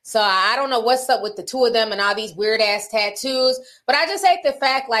 So I don't know what's up with the two of them and all these weird ass tattoos, but I just hate the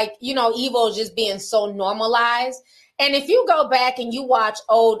fact, like, you know, evil is just being so normalized. And if you go back and you watch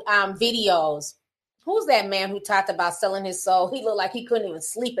old videos, who's that man who talked about selling his soul? He looked like he couldn't even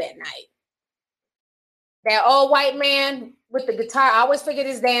sleep at night. That old white man with the guitar, I always forget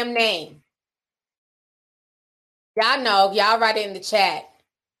his damn name. Y'all know, y'all write it in the chat.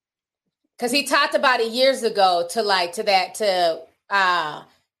 Because he talked about it years ago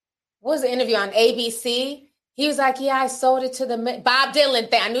what was the interview on ABC? He was like, yeah, I sold it to the Bob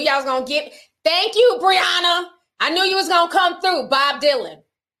Dylan thing. I knew y'all was going to get, thank you, Brianna. I knew you was going to come through, Bob Dylan.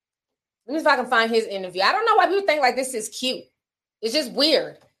 Let me see if I can find his interview. I don't know why people think like this is cute. It's just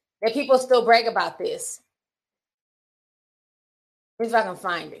weird that people still brag about this. Let me see if I can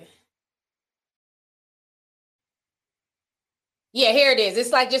find it. Yeah, here it is.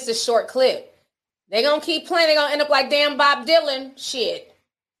 It's like just a short clip. They're going to keep playing. They're going to end up like damn Bob Dylan. Shit.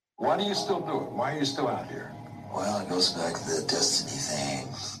 Why do you still do it? Why are you still out here? Well, it goes back to the destiny thing.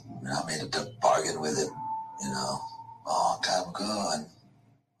 I made a bargain with it, you know, a long time ago, and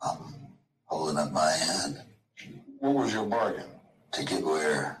I'm holding up my hand. What was your bargain? To get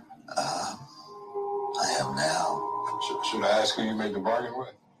where I am now. Should I ask who you made the bargain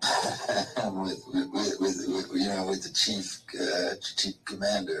with? with the chief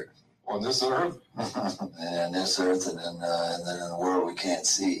commander on this earth, and this earth, and then in the world we can't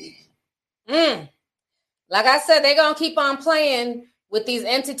see. Like I said, they're gonna keep on playing with these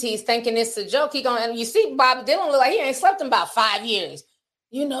entities, thinking it's a joke. And you see, Bob Dylan look like he ain't slept in about 5 years.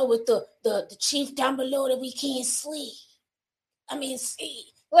 You know, with the chief down below that we can't see. See,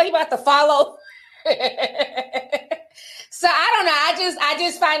 like he about to follow. So I don't know. I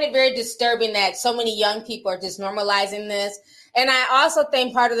just find it very disturbing that so many young people are just normalizing this. And I also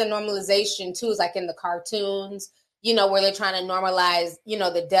think part of the normalization too is like in the cartoons, you know, where they're trying to normalize, you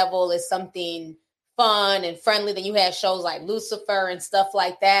know, the devil is something fun and friendly. Then you have shows like Lucifer and stuff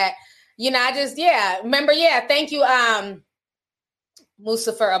like that. You know, thank you,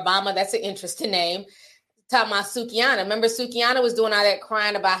 Lucifer Obama. That's an interesting name. Talking about Sukihana. Remember Sukihana was doing all that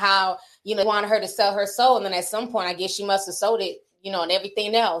crying about how, you know, wanted her to sell her soul. And then at some point, I guess she must have sold it, you know, and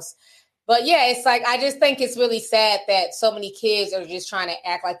everything else. But yeah, it's like, I just think it's really sad that so many kids are just trying to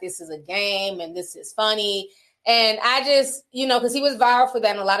act like this is a game and this is funny. And I just, you know, because he was viral for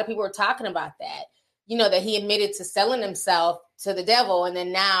that. And a lot of people were talking about that, you know, that he admitted to selling himself to the devil. And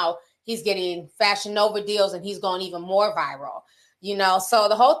then now he's getting Fashion Nova deals and he's going even more viral. You know, so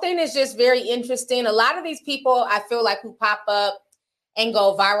the whole thing is just very interesting. A lot of these people, I feel like, who pop up and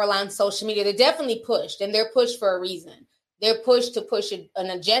go viral on social media, they're definitely pushed, and they're pushed for a reason. They're pushed to push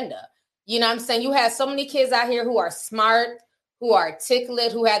an agenda. You know what I'm saying? You have so many kids out here who are smart, who are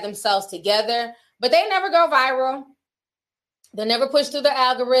articulate, who have themselves together, but they never go viral. They never push through the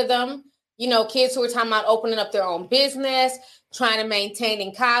algorithm. You know, kids who are talking about opening up their own business, trying to maintain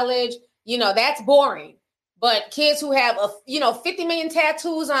in college, you know, that's boring. But kids who have, 50 million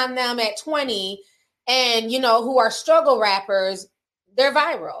tattoos on them at 20 and, you know, who are struggle rappers, they're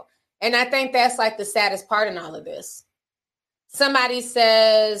viral. And I think that's like the saddest part in all of this. Somebody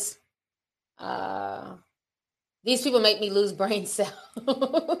says, these people make me lose brain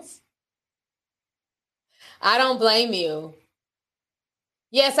cells. I don't blame you.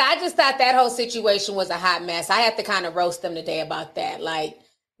 Yes, I just thought that whole situation was a hot mess. I had to kind of roast them today about that. Like,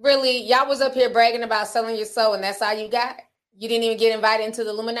 really, y'all was up here bragging about selling your soul and that's all you got? You didn't even get invited into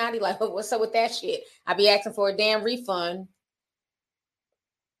the Illuminati? Like, what's up with that shit? I be asking for a damn refund.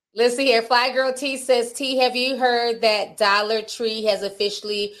 Let's see here. Fly Girl T says, T, have you heard that Dollar Tree has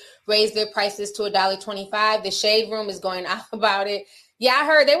officially raised their prices to $1.25? The Shade Room is going off about it. Yeah, I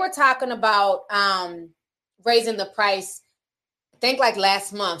heard they were talking about raising the price, I think like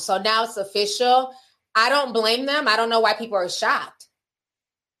last month. So now it's official. I don't blame them. I don't know why people are shocked.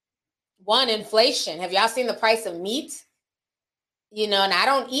 One, inflation. Have y'all seen the price of meat? You know, and I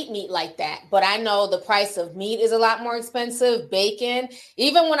don't eat meat like that, but I know the price of meat is a lot more expensive. Bacon.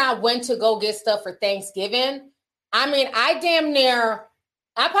 Even when I went to go get stuff for Thanksgiving, I mean, I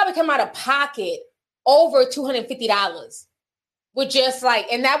probably come out of pocket over $250 with just like,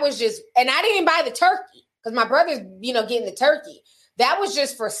 and that was just, and I didn't buy the turkey because my brother's, getting the turkey. That was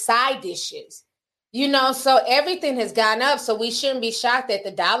just for side dishes, so everything has gone up. So we shouldn't be shocked that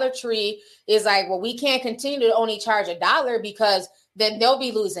the Dollar Tree is like, well, we can't continue to only charge $1 because then they'll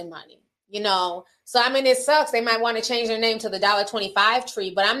be losing money, So, I mean, it sucks. They might want to change their name to the $1.25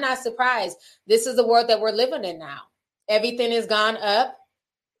 tree, but I'm not surprised. This is the world that we're living in now. Everything has gone up.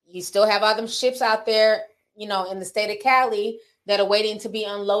 You still have all them ships out there, in the state of Cali that are waiting to be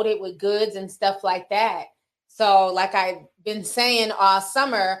unloaded with goods and stuff like that. So like I've been saying all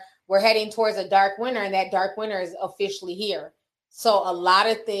summer, we're heading towards a dark winter, and that dark winter is officially here. So a lot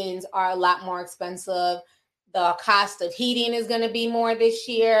of things are a lot more expensive. The cost of heating is going to be more this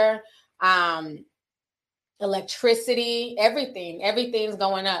year. Electricity, everything's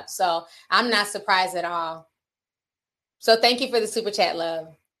going up. So I'm not surprised at all. So thank you for the super chat,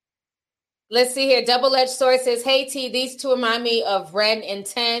 love. Let's see here. Double-Edged Sword says, hey, T, these two remind me of Ren and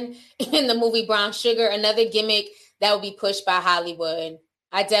 10 in the movie Brown Sugar, another gimmick that will be pushed by Hollywood.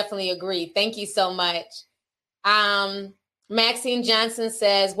 I definitely agree. Thank you so much. Maxine Johnson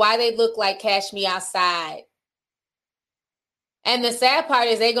says, why they look like Cash Me Outside? And the sad part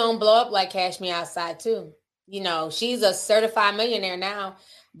is they're going to blow up like Cash Me Outside too. She's a certified millionaire now,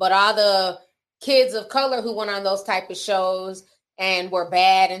 but all the kids of color who went on those type of shows and were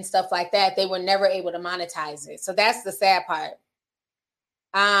bad and stuff like that, they were never able to monetize it. So that's the sad part.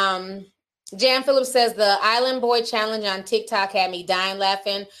 Jan Phillips says the Island Boy challenge on TikTok had me dying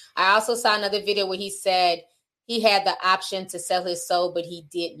laughing. I also saw another video where he said he had the option to sell his soul, but he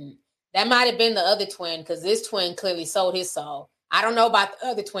didn't. That might have been the other twin, because this twin clearly sold his soul. I don't know about the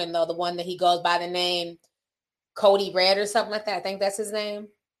other twin, though, the one that he goes by the name Cody Red or something like that. I think that's his name.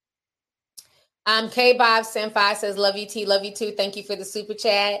 K-Bob Senpai says, love you, T, love you too. Thank you for the super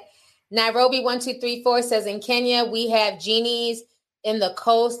chat. Nairobi1234 says, in Kenya, we have genies in the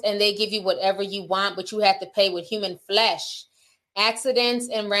coast and they give you whatever you want, but you have to pay with human flesh. Accidents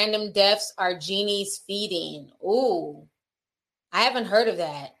and random deaths are genies feeding. Ooh, I haven't heard of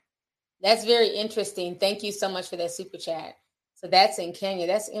that. That's very interesting. Thank you so much for that super chat. So that's in Kenya.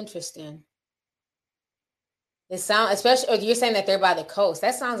 That's interesting. It sounds, especially, you're saying that they're by the coast.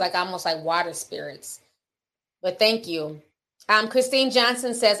 That sounds like almost like water spirits. But thank you. Christine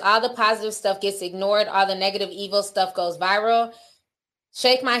Johnson says, all the positive stuff gets ignored. All the negative, evil stuff goes viral.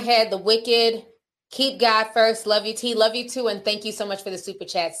 Shake my head, the wicked. Keep God first. Love you, T. Love you too. And thank you so much for the super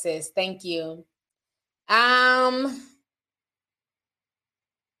chat, sis. Thank you.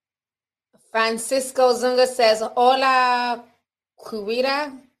 Francisco Zunga says, hola,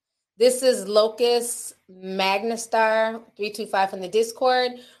 Curita. This is Locust Magnastar 325 from the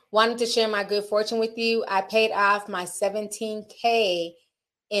Discord. Wanted to share my good fortune with you. I paid off my $17K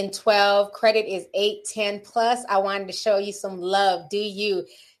in 12. Credit is 810 plus. I wanted to show you some love. Do you?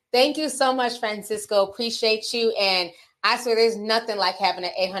 Thank you so much, Francisco. Appreciate you. And I swear there's nothing like having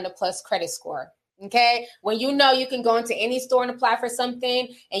an 800 plus credit score. Okay, when you can go into any store and apply for something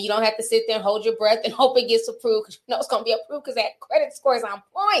and you don't have to sit there and hold your breath and hope it gets approved, because it's going to be approved because that credit score is on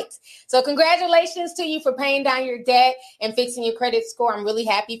point. So congratulations to you for paying down your debt and fixing your credit score. I'm really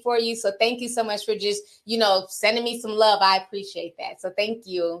happy for you. So thank you so much for just, sending me some love. I appreciate that. So thank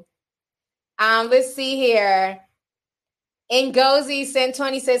you. Let's see here. Ngozi sent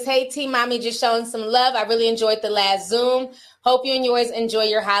 20 says, hey, T, mommy, just showing some love. I really enjoyed the last Zoom. Hope you and yours enjoy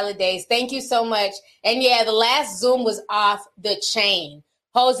your holidays. Thank you so much. And yeah, the last Zoom was off the chain.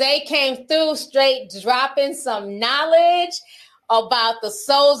 Jose came through straight dropping some knowledge about the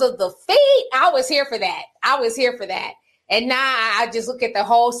soles of the feet. I was here for that. And now I just look at the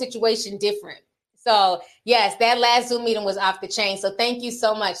whole situation different. So yes, that last Zoom meeting was off the chain. So thank you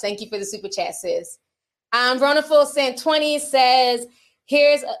so much. Thank you for the super chat, sis. Ronaful sent 20 says,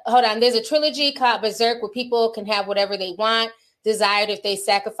 there's a trilogy called Berserk where people can have whatever they want, desired if they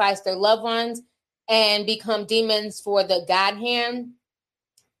sacrifice their loved ones and become demons for the God Hand.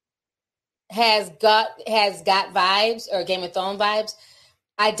 Has got vibes, or Game of Thrones vibes.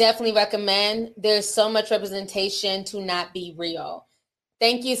 I definitely recommend. There's so much representation to not be real.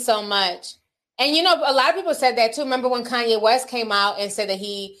 Thank you so much. And a lot of people said that too. Remember when Kanye West came out and said that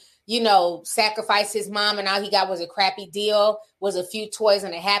he sacrificed his mom and all he got was a crappy deal, was a few toys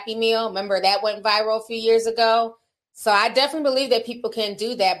and a Happy Meal. Remember that went viral a few years ago? So I definitely believe that people can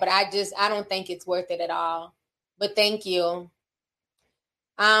do that, but I don't think it's worth it at all. But thank you.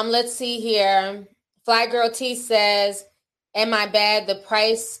 Let's see here. Fly Girl T says, am I bad? The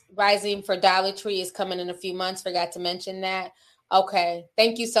price rising for Dollar Tree is coming in a few months. Forgot to mention that. Okay.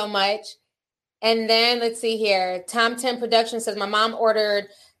 Thank you so much. And then let's see here. Tom 10 Production says, my mom ordered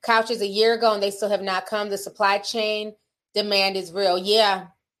couches a year ago and they still have not come. The supply chain demand is real. Yeah,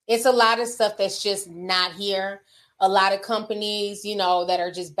 it's a lot of stuff that's just not here. A lot of companies, you know, that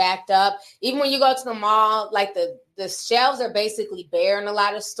are just backed up. Even when you go to the mall, like the shelves are basically bare in a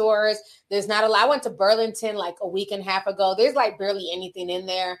lot of stores. There's not a lot. I went to Burlington like a week and a half ago. There's like barely anything in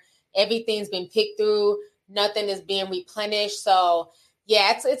there. Everything's been picked through. Nothing is being replenished. So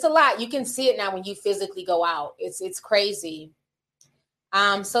yeah, it's a lot. You can see it now when you physically go out. It's crazy.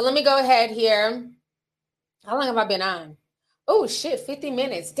 So let me go ahead here. How long have I been on? Oh shit, 50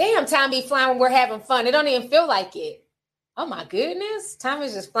 minutes. Damn, time be flying when we're having fun. It don't even feel like it. Oh my goodness. Time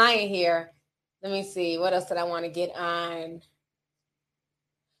is just flying here. Let me see. What else did I want to get on?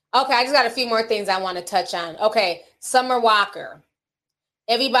 Okay, I just got a few more things I want to touch on. Okay, Summer Walker.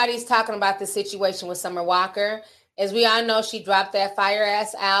 Everybody's talking about the situation with Summer Walker. As we all know, she dropped that fire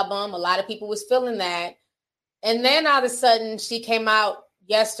ass album. A lot of people was feeling that. And then all of a sudden she came out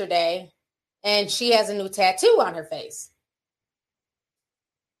yesterday and she has a new tattoo on her face.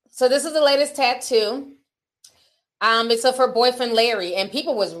 So this is the latest tattoo. It's of her boyfriend, Larry, and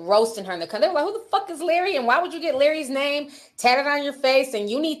people was roasting her in the country. They were like, who the fuck is Larry? And why would you get Larry's name tatted on your face? And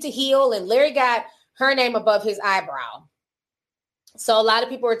you need to heal. And Larry got her name above his eyebrow. So a lot of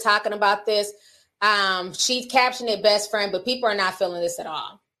people are talking about this. She captioned it best friend, but people are not feeling this at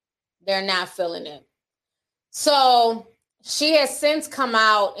all. They're not feeling it. So she has since come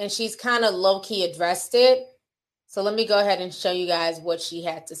out and she's kind of low-key addressed it. So let me go ahead and show you guys what she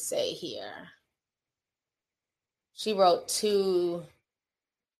had to say here. She wrote two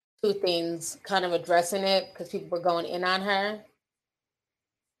things kind of addressing it because people were going in on her.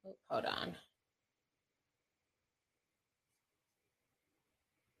 Hold on.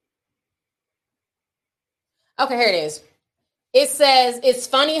 Okay, here it is. It says, it's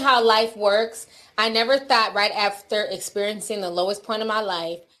funny how life works. I never thought right after experiencing the lowest point of my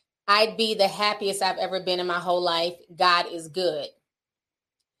life, I'd be the happiest I've ever been in my whole life. God is good.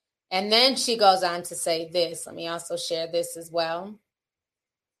 And then she goes on to say this. Let me also share this as well.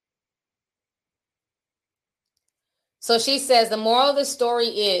 So she says, the moral of the story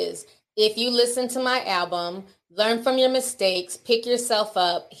is, if you listen to my album, learn from your mistakes, pick yourself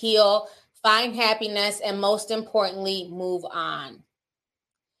up, heal, find happiness, and most importantly, move on.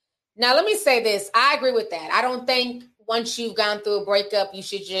 Now, let me say this. I agree with that. I don't think once you've gone through a breakup, you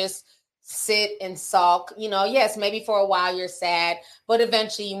should just sit and sulk. You know, yes, maybe for a while you're sad, but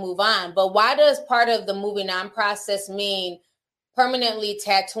eventually you move on. But why does part of the moving on process mean permanently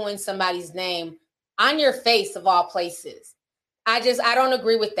tattooing somebody's name on your face of all places? I don't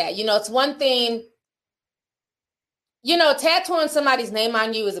agree with that. You know, it's one thing, you know, tattooing somebody's name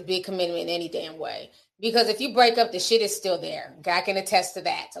on you is a big commitment any damn way. Because if you break up, the shit is still there. Okay? I can attest to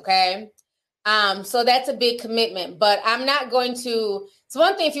that, okay? So that's a big commitment. But I'm not going to, it's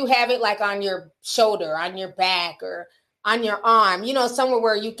one thing if you have it like on your shoulder, on your back, or on your arm, you know, somewhere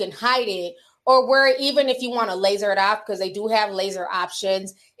where you can hide it, or where even if you want to laser it off, because they do have laser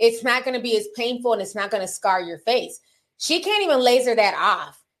options, it's not going to be as painful and it's not going to scar your face. She can't even laser that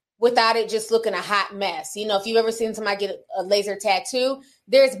off without it just looking a hot mess. You know, if you've ever seen somebody get a laser tattoo,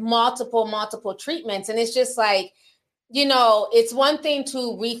 there's multiple treatments. And it's just like, you know, it's one thing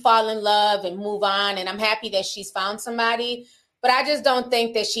to re-fall in love and move on. And I'm happy that she's found somebody, but I just don't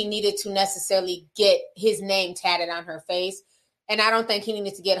think that she needed to necessarily get his name tatted on her face. And I don't think he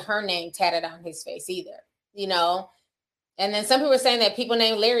needed to get her name tatted on his face either, you know? And then some people are saying that people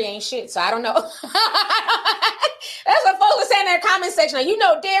named Larry ain't shit. So I don't know. That's what folks are saying in the comment section. Like, you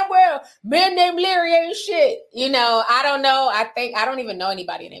know damn well man named Larry ain't shit. You know, I don't know. I don't even know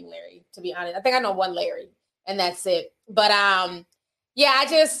anybody named Larry, to be honest. I think I know one Larry and that's it. But yeah,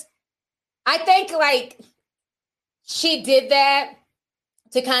 I think like she did that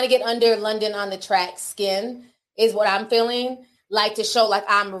to kind of get under London on the Track skin is what I'm feeling. Like to show like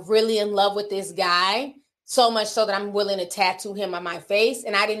I'm really in love with this guy. So much so that I'm willing to tattoo him on my face.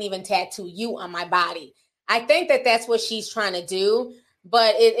 And I didn't even tattoo you on my body. I think that that's what she's trying to do.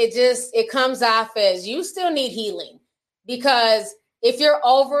 But it comes off as you still need healing. Because if you're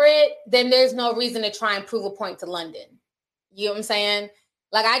over it, then there's no reason to try and prove a point to London. You know what I'm saying?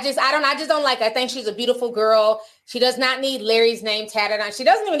 Like, I just don't like her. I think she's a beautiful girl. She does not need Larry's name tatted on. She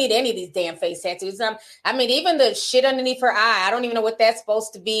doesn't even need any of these damn face tattoos. I mean, even the shit underneath her eye, I don't even know what that's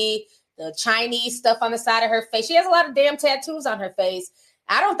supposed to be. The Chinese stuff on the side of her face. She has a lot of damn tattoos on her face.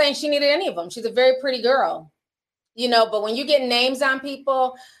 I don't think she needed any of them. She's a very pretty girl, you know, but when you get names on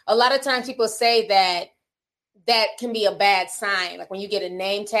people, a lot of times people say that can be a bad sign. Like when you get a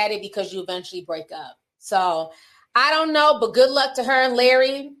name tatted because you eventually break up. So I don't know, but good luck to her and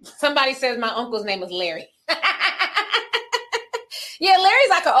Larry. Somebody says my uncle's name is Larry. Yeah, Larry's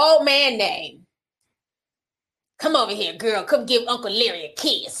like an old man name. Come over here, girl. Come give Uncle Larry a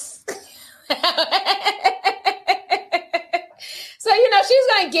kiss. So, she's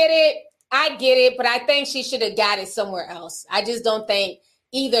going to get it. I get it, but I think she should have got it somewhere else. I just don't think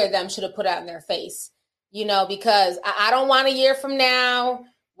either of them should have put it out in their face, because I don't want a year from now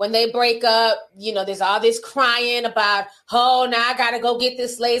when they break up, there's all this crying about, oh, now I got to go get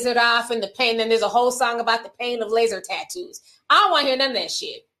this lasered off and the pain. And there's a whole song about the pain of laser tattoos. I don't want to hear none of that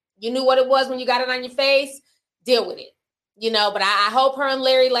shit. You knew what it was when you got it on your face. Deal with it, but I hope her and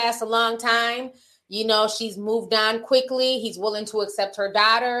Larry last a long time. She's moved on quickly. He's willing to accept her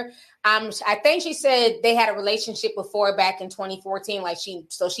daughter. I think she said they had a relationship before back in 2014.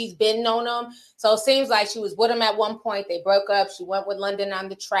 So she's been known him. So it seems like she was with him at one point. They broke up. She went with London on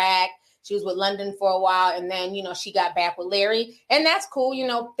the track. She was with London for a while. And then, she got back with Larry. And that's cool.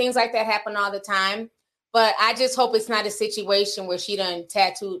 Things like that happen all the time. But I just hope it's not a situation where she done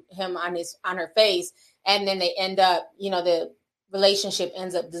tattooed him on her face. And then they end up, the relationship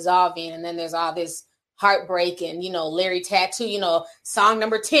ends up dissolving. And then there's all this heartbreak and, Larry tattoo, song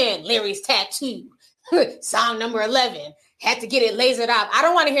number 10, Larry's tattoo, song number 11, had to get it lasered off. I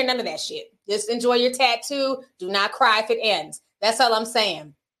don't want to hear none of that shit. Just enjoy your tattoo. Do not cry if it ends. That's all I'm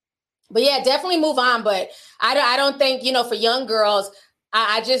saying. But yeah, definitely move on. But I don't think, for young girls,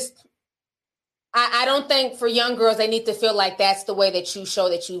 I don't think for young girls, they need to feel like that's the way that you show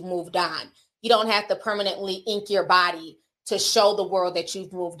that you've moved on. You don't have to permanently ink your body to show the world that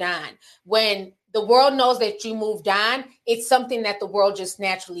you've moved on. When the world knows that you moved on, it's something that the world just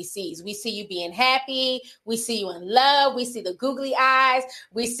naturally sees. We see you being happy. We see you in love. We see the googly eyes.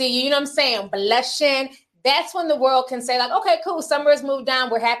 We see you, blushing. That's when the world can say okay, cool. Summer has moved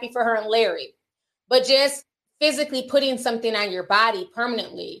on. We're happy for her and Larry. But just physically putting something on your body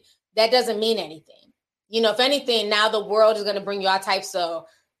permanently, that doesn't mean anything. If anything, now the world is going to bring you all types of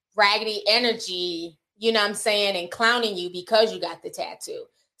raggedy energy, and clowning you because you got the tattoo.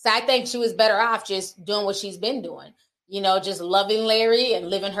 So I think she was better off just doing what she's been doing, just loving Larry and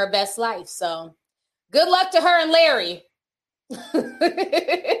living her best life. So good luck to her and Larry.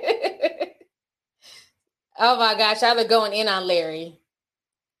 Oh my gosh, y'all are going in on Larry.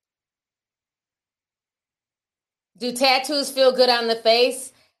 Do tattoos feel good on the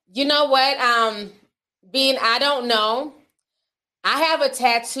face? You know what? I don't know. I have a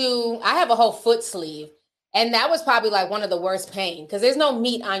tattoo. I have a whole foot sleeve. And that was probably one of the worst pain because there's no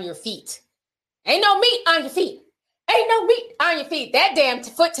meat on your feet. Ain't no meat on your feet. Ain't no meat on your feet. That damn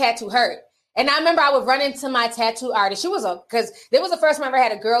foot tattoo hurt. And I remember I would run into my tattoo artist. Because there was the first time I ever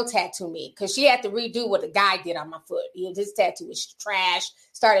had a girl tattoo me because she had to redo what the guy did on my foot. His tattoo was trash,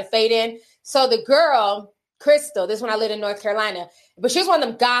 started fading. So the girl, Crystal, this is when I lived in North Carolina, but she was one of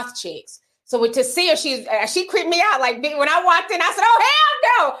them goth chicks. So to see her, she creeped me out. When I walked in, I said, oh,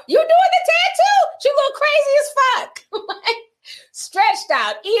 hell no, you doing the tattoo? She looked crazy as fuck. Stretched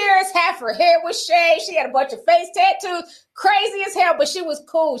out ears, half her hair was shaved. She had a bunch of face tattoos, crazy as hell, but she was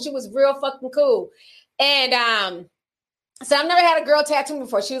cool. She was real fucking cool. And so I've never had a girl tattoo me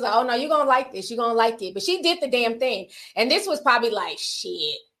before. She was like, oh, no, you're going to like this. You're going to like it. But she did the damn thing. And this was probably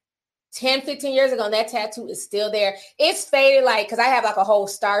 10, 15 years ago, and that tattoo is still there. It's faded, because I have a whole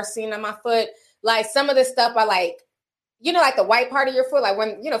star scene on my foot. Some of the stuff I the white part of your foot,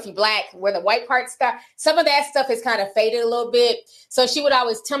 when, if you're black, where the white part start, some of that stuff is kind of faded a little bit. So she would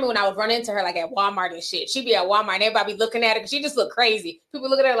always tell me when I would run into her, at Walmart and shit. She'd be at Walmart and everybody be looking at her because she just looked crazy. People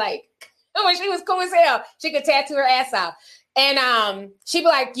look at her oh, she was cool as hell. She could tattoo her ass off. And she'd be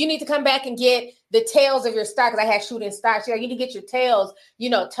like, you need to come back and get the tails of your star, because I had shooting stars. She's like, you need to get your tails,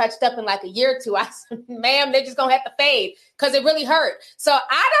 touched up in a year or two. I said, ma'am, they're just going to have to fade because it really hurt. So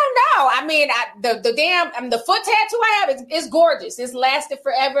I don't know. I mean, the foot tattoo I have is gorgeous. It's lasted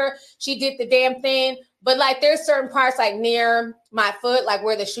forever. She did the damn thing. But there's certain parts near my foot,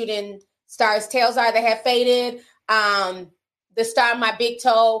 where the shooting stars tails are, that have faded. The star on my big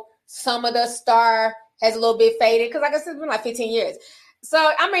toe, some of the star has a little bit faded because, I said, it's been 15 years. So,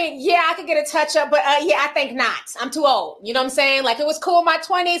 I could get a touch up, but I think not. I'm too old. You know what I'm saying? It was cool in my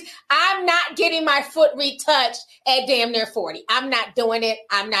 20s. I'm not getting my foot retouched at damn near 40. I'm not doing it.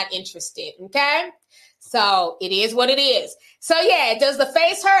 I'm not interested. Okay? So, it is what it is. So, yeah, does the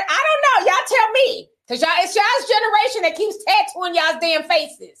face hurt? I don't know. Y'all tell me. Because it's y'all's generation that keeps tattooing y'all's damn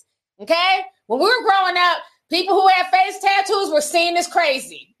faces. Okay? When we were growing up, people who had face tattoos were seen as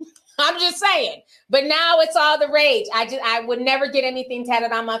crazy. I'm just saying. But now it's all the rage. I would never get anything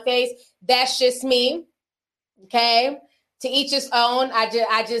tatted on my face. That's just me. Okay. To each his own.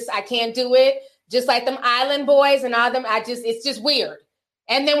 I can't do it. Just like them island boys and all them, it's just weird.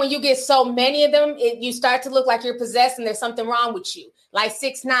 And then when you get so many of them, you start to look like you're possessed and there's something wrong with you. Like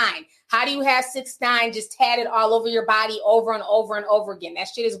 6ix9ine. How do you have 6ix9ine just tatted all over your body over and over and over again? That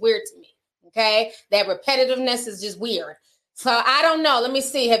shit is weird to me. Okay. That repetitiveness is just weird. So I don't know. Let me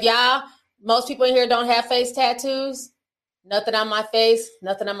see. Most people in here don't have face tattoos. Nothing on my face,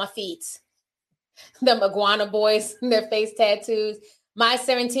 nothing on my feet. The iguana boys, their face tattoos. My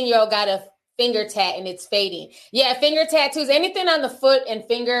 17-year-old got a finger tat and it's fading. Yeah, finger tattoos, anything on the foot and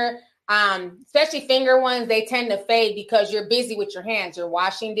finger, especially finger ones, they tend to fade because you're busy with your hands. You're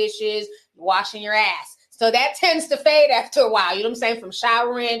washing dishes, washing your ass. So that tends to fade after a while, you know what I'm saying, from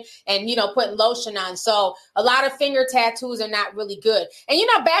showering and, putting lotion on. So a lot of finger tattoos are not really good. And,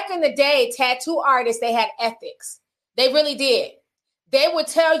 back in the day, tattoo artists, they had ethics. They really did. They would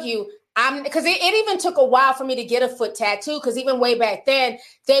tell you, because it even took a while for me to get a foot tattoo, because even way back then,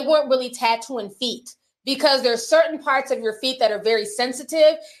 they weren't really tattooing feet because there's certain parts of your feet that are very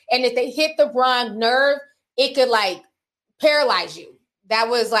sensitive. And if they hit the wrong nerve, it could paralyze you. That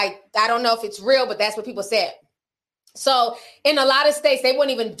was I don't know if it's real, but that's what people said. So in a lot of states, they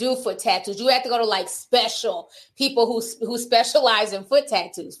wouldn't even do foot tattoos. You had to go to special people who specialize in foot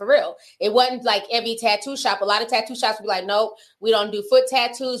tattoos, for real. It wasn't like every tattoo shop. A lot of tattoo shops would be like, nope, we don't do foot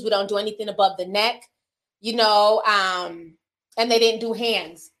tattoos. We don't do anything above the neck, and they didn't do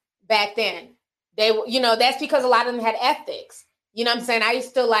hands back then. They, that's because a lot of them had ethics. You know what I'm saying? I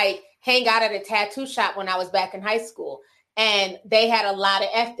used to hang out at a tattoo shop when I was back in high school. And they had a lot of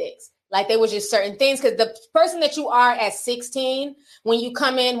ethics. There was just certain things, because the person that you are at 16, when you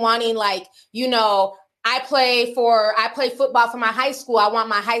come in wanting I play football for my high school. I want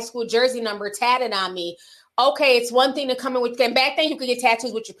my high school jersey number tatted on me. Okay, it's one thing to come in with, and back then you could get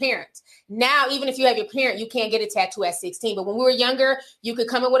tattoos with your parents. Now, even if you have your parent, you can't get a tattoo at 16. But when we were younger, you could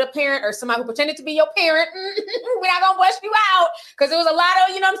come in with a parent or somebody who pretended to be your parent. We're not going to bust you out, because there was a lot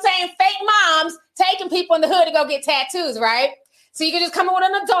of, fake moms taking people in the hood to go get tattoos, right? So you could just come in with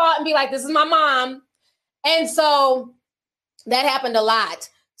an adult and be like, this is my mom. And so that happened a lot.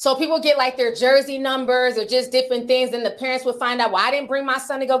 So people get their jersey numbers or just different things. Then the parents would find out, well, I didn't bring my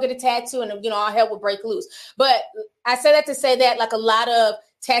son to go get a tattoo, and all hell would break loose. But I say that to say that a lot of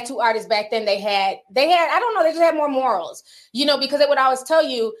tattoo artists back then, they had, I don't know, they just had more morals, because they would always tell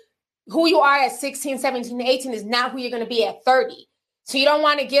you who you are at 16, 17, 18 is not who you're going to be at 30. So you don't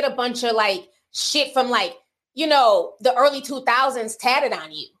want to get a bunch of shit from the early 2000s tatted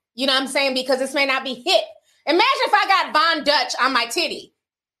on you. You know what I'm saying? Because this may not be hip. Imagine if I got Von Dutch on my titty.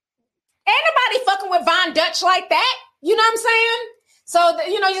 Ain't nobody fucking with Von Dutch like that. You know what I'm saying? So,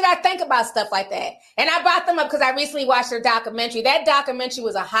 you got to think about stuff like that. And I brought them up because I recently watched their documentary. That documentary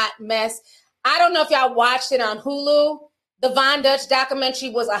was a hot mess. I don't know if y'all watched it on Hulu. The Von Dutch documentary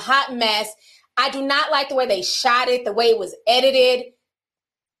was a hot mess. I do not like the way they shot it, the way it was edited.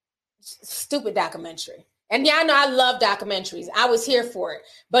 Stupid documentary. And y'all know I love documentaries. I was here for it.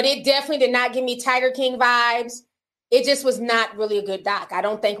 But it definitely did not give me Tiger King vibes. It just was not really a good doc. I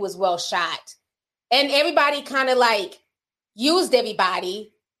don't think it was well shot. And everybody kind of used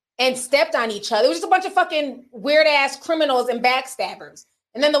everybody and stepped on each other. It was just a bunch of fucking weird ass criminals and backstabbers.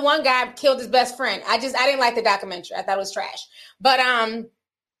 And then the one guy killed his best friend. I didn't like the documentary. I thought it was trash. But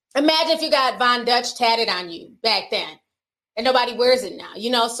imagine if you got Von Dutch tatted on you back then and nobody wears it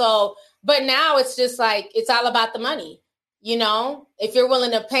now, so, but now it's just it's all about the money. If you're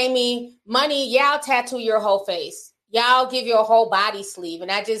willing to pay me money, yeah, I'll tattoo your whole face. Yeah, I'll give you a whole body sleeve. And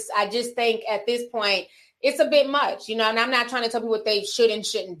I just think at this point, it's a bit much, and I'm not trying to tell people what they should and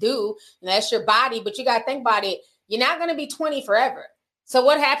shouldn't do. That's your body, but you got to think about it. You're not going to be 20 forever. So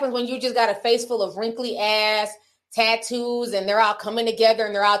what happens when you just got a face full of wrinkly ass, tattoos, and they're all coming together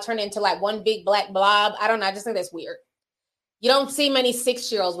and they're all turning into one big black blob? I don't know. I just think that's weird. You don't see many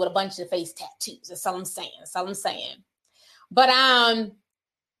 6-year-olds with a bunch of face tattoos. That's all I'm saying. But,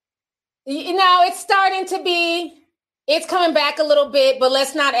 it's starting to be... It's coming back a little bit, but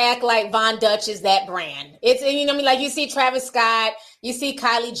let's not act like Von Dutch is that brand. It's, you see Travis Scott, you see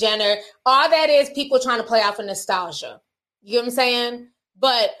Kylie Jenner. All that is people trying to play off of nostalgia. You know what I'm saying?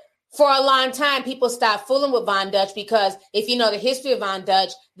 But for a long time, people stopped fooling with Von Dutch because if you know the history of Von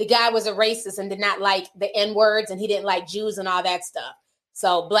Dutch, the guy was a racist and did not like the N-words, and he didn't like Jews and all that stuff.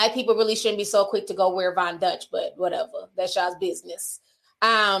 So black people really shouldn't be so quick to go wear Von Dutch, but whatever. That's y'all's business.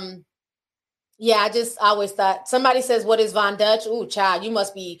 Yeah, I just always thought, somebody says, what is Von Dutch? Ooh, child, you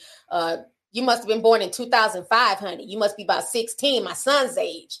must have been born in 2005, honey. You must be about 16, my son's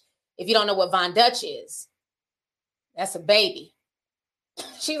age, if you don't know what Von Dutch is. That's a baby.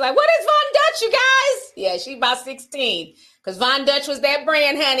 She's like, what is Von Dutch, you guys? Yeah, she's about 16, because Von Dutch was that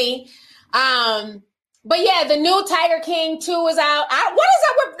brand, honey. But yeah, the new Tiger King 2 is out. What is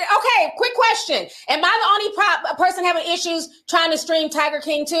up with? Okay, quick question: am I the only person having issues trying to stream Tiger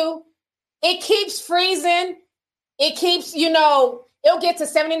King 2? It keeps freezing. It keeps, it'll get to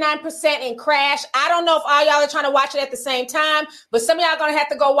 79% and crash. I don't know if all y'all are trying to watch it at the same time, but some of y'all are going to have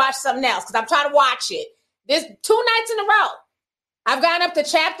to go watch something else because I'm trying to watch it. There's 2 nights in a row. I've gotten up to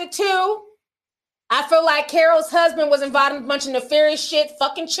chapter 2. I feel like Carol's husband was involved in a bunch of nefarious shit,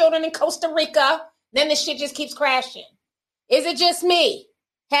 fucking children in Costa Rica. Then the shit just keeps crashing. Is it just me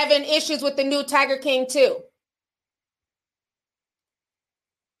having issues with the new Tiger King 2?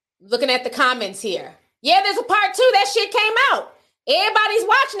 Looking at the comments here. Yeah, there's a part 2. That shit came out. Everybody's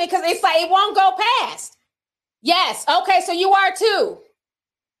watching it because it's like it won't go past. Yes. Okay, so you are too.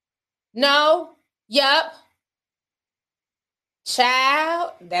 No. Yup.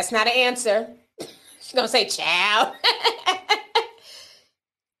 Child. That's not an answer. She's going to say child.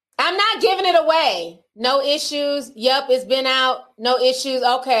 I'm not giving it away. No issues. Yup, it's been out. No issues.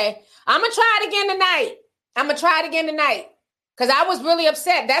 Okay. I'm going to try it again tonight. Because I was really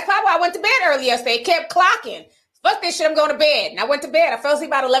upset. That's probably why I went to bed early yesterday. It kept clocking. Fuck this shit, I'm going to bed. And I went to bed. I fell asleep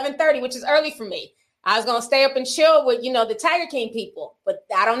about 11:30, which is early for me. I was going to stay up and chill with, the Tiger King people. But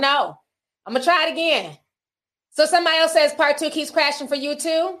I don't know. I'm going to try it again. So somebody else says part 2 keeps crashing for you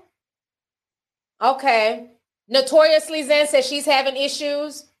too? Okay. Notoriously Zen says she's having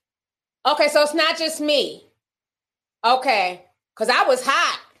issues. Okay, so it's not just me. Okay. Because I was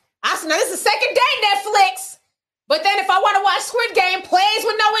hot. I said, now this is the second day, Netflix. But then if I want to watch Squid Game, plays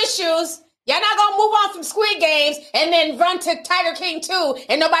with no issues, y'all not going to move on from Squid Games and then run to Tiger King 2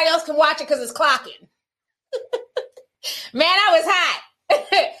 and nobody else can watch it because it's clocking. Man, I was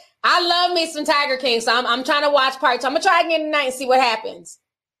hot. I love me some Tiger King, so I'm trying to watch part 2. I'm going to try again tonight and see what happens.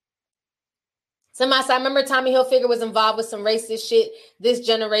 Somebody said, I remember Tommy Hilfiger was involved with some racist shit. This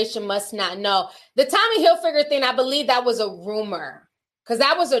generation must not know. The Tommy Hilfiger thing, I believe that was a rumor because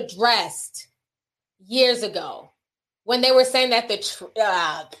that was addressed years ago. When they were saying that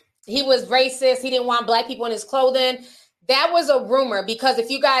he was racist, he didn't want black people in his clothing. That was a rumor because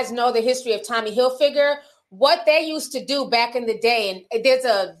if you guys know the history of Tommy Hilfiger, what they used to do back in the day, and there's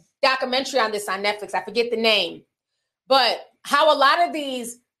a documentary on this on Netflix, I forget the name, but how a lot of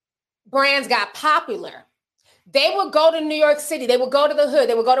these brands got popular. They would go to New York City, they would go to the hood,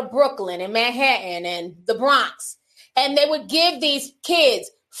 they would go to Brooklyn and Manhattan and the Bronx, and they would give these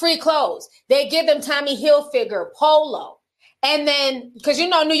kids free clothes. They give them Tommy Hilfiger, Polo. And then, because,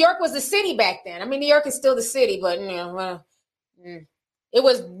 New York was the city back then. I mean, New York is still the city, but, it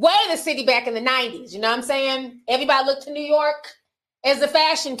was way the city back in the 90s. You know what I'm saying? Everybody looked to New York as the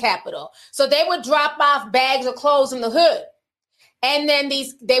fashion capital. So they would drop off bags of clothes in the hood. And then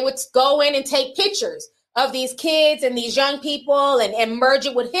they would go in and take pictures of these kids and these young people and merge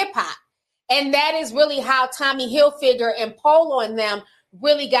it with hip hop. And that is really how Tommy Hilfiger and Polo and them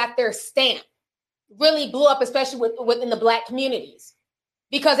really got their stamp, really blew up, especially within the black communities,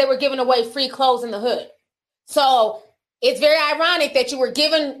 because they were giving away free clothes in the hood. So it's very ironic that you were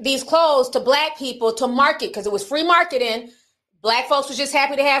giving these clothes to black people to market because it was free marketing. Black folks were just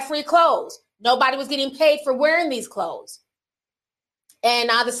happy to have free clothes. Nobody was getting paid for wearing these clothes. And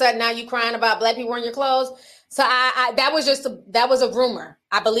all of a sudden now you crying about black people wearing your clothes. So that was a rumor.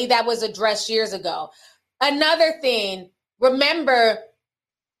 I believe that was addressed years ago. Another thing, remember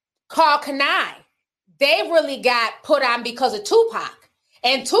Carl Kanai, they really got put on because of Tupac.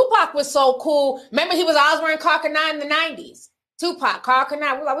 And Tupac was so cool. Remember, he was always wearing Carl Kanai in the 90s. Tupac, Carl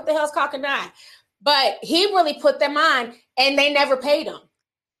Kanai. We're like, what the hell is Carl Kanai? But he really put them on, and they never paid him.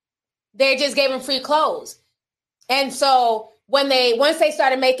 They just gave him free clothes. And so once they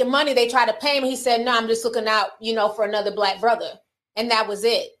started making money, they tried to pay him. He said, no, I'm just looking out, for another black brother. And that was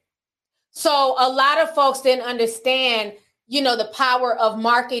it. So a lot of folks didn't understand the power of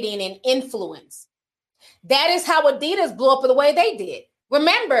marketing and influence. That is how Adidas blew up the way they did.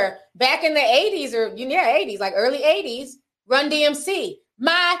 Remember, back in the 80s 80s, like early 80s, Run DMC,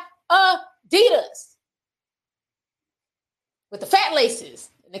 my Adidas. With the fat laces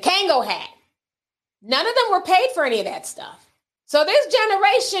and the Kango hat. None of them were paid for any of that stuff. So this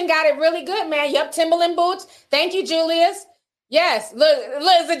generation got it really good, man. Yup, Timberland boots. Thank you, Julius. Yes, look,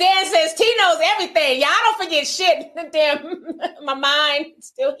 Zidane says T knows everything. Y'all don't forget shit. Damn, my mind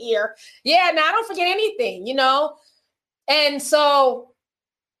still here. Yeah, no, I don't forget anything, And so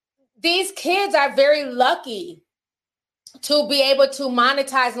these kids are very lucky to be able to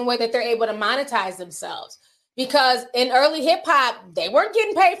monetize in the way that they're able to monetize themselves. Because in early hip hop, they weren't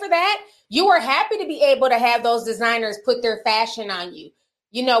getting paid for that. You were happy to be able to have those designers put their fashion on you.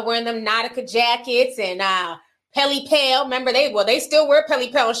 Wearing them Nautica jackets and Pelly Pale. Remember, they still wear Pelly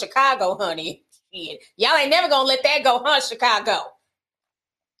Pale in Chicago, honey. Shit. Y'all ain't never gonna let that go, huh, Chicago?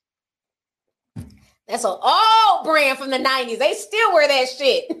 That's an old brand from the 90s. They still wear that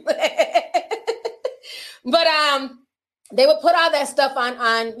shit. But they would put all that stuff on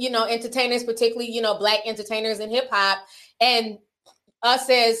entertainers, particularly, Black entertainers in hip hop. And us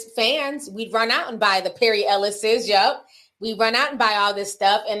as fans, we'd run out and buy the Perry Ellis's, we run out and buy all this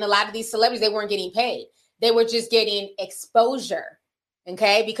stuff. And a lot of these celebrities, they weren't getting paid. They were just getting exposure,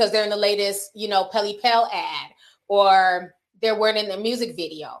 okay? Because they're in the latest, Pelly Pell ad, or they're wearing in the music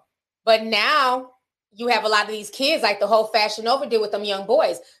video. But now you have a lot of these kids, like the whole Fashion Nova did with them young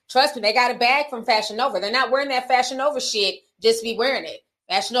boys. Trust me, they got a bag from Fashion Nova. They're not wearing that Fashion Nova shit just to be wearing it.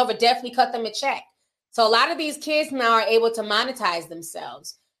 Fashion Nova definitely cut them a check. So a lot of these kids now are able to monetize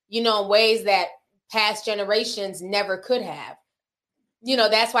themselves, in ways that past generations never could have.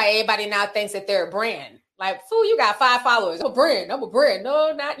 That's why everybody now thinks that they're a brand. Like, fool, you got 5 followers. I'm a brand.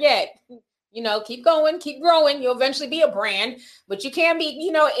 No, not yet. Keep going, keep growing. You'll eventually be a brand, but you can't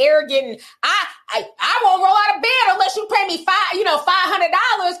be, arrogant. And I won't roll out of bed unless you pay me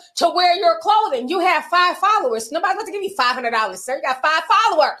 $500 to wear your clothing. You have 5 followers. Nobody's about to give you $500, sir. You got 5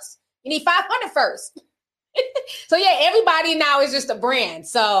 followers. You need 500 first. So yeah, everybody now is just a brand.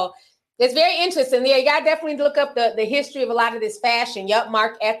 So it's very interesting. Yeah, you got to definitely look up the history of a lot of this fashion. Yup,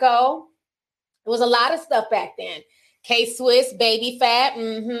 Marc Ecko. It was a lot of stuff back then. K-Swiss, Baby Fat.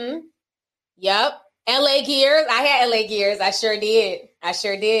 Mm-hmm. Yup. LA Gears. I had LA Gears. I sure did.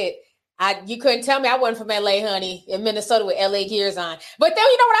 You couldn't tell me I wasn't from LA, honey, in Minnesota with LA Gears on. But then,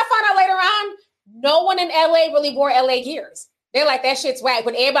 you know what I found out later on? No one in LA really wore LA Gears. They're like, that shit's whack.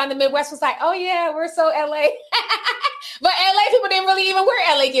 But everybody in the Midwest was like, oh yeah, we're so LA. But LA people didn't really even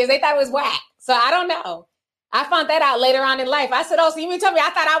wear LA Gears. They thought it was whack. So I don't know. I found that out later on in life. I said, oh, so you mean tell me I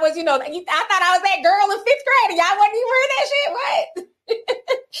thought I was, I thought I was that girl in 5th grade and y'all wasn't even wearing that shit? What?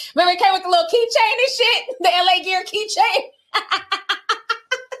 Remember it came with the little keychain and shit? The LA Gear keychain?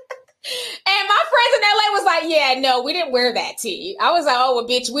 And my friends in LA was like, yeah, no, we didn't wear that to you. I was like, oh, well,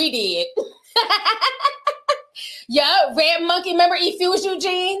 bitch, we did. Yeah, Red Monkey. Remember Efuju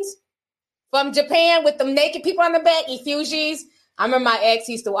jeans from Japan with them naked people on the back? Efujis. I remember my ex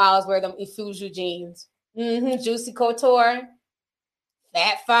used to always wear them Efuju jeans. Juicy Couture.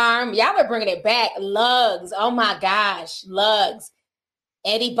 Fat Farm. Y'all are bringing it back. Lugs. Oh my gosh. Lugs.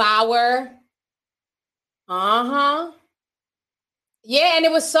 Eddie Bauer. Yeah, and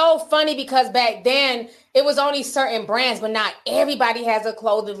it was so funny because back then it was only certain brands, but not everybody has a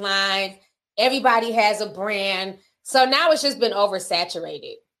clothing line. Everybody has a brand. So now it's just been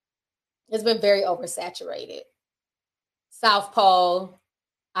oversaturated. It's been very oversaturated. South Pole.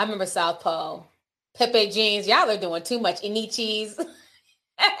 I remember South Pole. Pepe jeans. Y'all are doing too much. Inichis.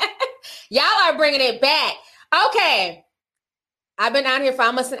 Y'all are bringing it back. Okay. I've been out here for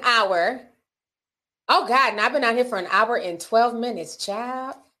almost an hour. Oh, God. And I've been out here for an hour and 12 minutes,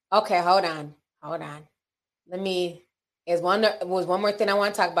 child. Okay, hold on. There's one more thing I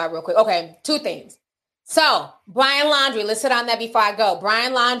want to talk about real quick. Okay, 2 things. So, Brian Laundrie, let's hit on that before I go.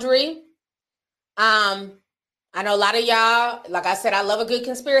 Brian Laundrie, I know a lot of y'all, like I said, I love a good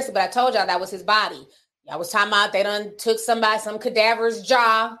conspiracy, but I told y'all that was his body. Y'all was talking about they done took some cadaver's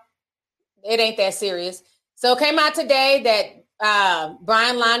jaw. It ain't that serious. So it came out today that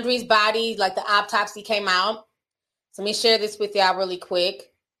Brian Laundrie's body, like the autopsy came out. So let me share this with y'all really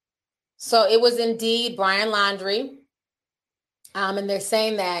quick. So it was indeed Brian Laundrie. And they're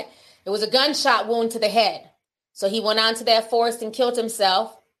saying that it was a gunshot wound to the head. So he went onto that forest and killed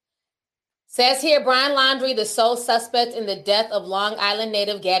himself. Says here, Brian Laundrie, the sole suspect in the death of Long Island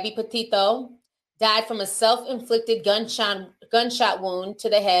native Gabby Petito, died from a self-inflicted gunshot wound to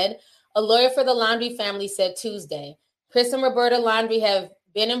the head, a lawyer for the Laundrie family said Tuesday. Chris and Roberta Laundrie have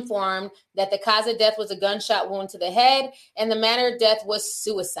been informed that the cause of death was a gunshot wound to the head and the manner of death was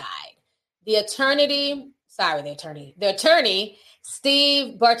suicide. The attorney,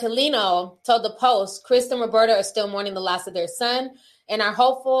 Steve Bartolino, told the Post, Chris and Roberta are still mourning the loss of their son and are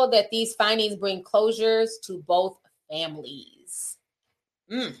hopeful that these findings bring closures to both families.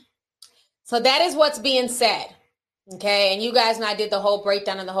 So that is what's being said. Okay, and you guys and I did the whole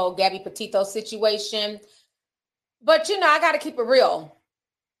breakdown of the whole Gabby Petito situation. But, I got to keep it real.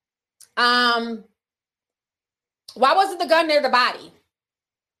 Why wasn't the gun near the body?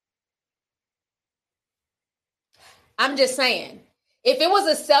 I'm just saying. If it was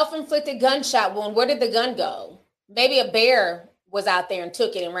a self-inflicted gunshot wound, where did the gun go? Maybe a bear was out there and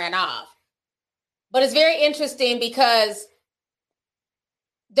took it and ran off. But it's very interesting because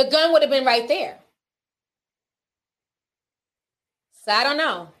the gun would have been right there. So I don't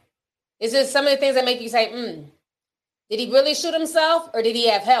know. It's just some of the things that make you say, Did he really shoot himself or did he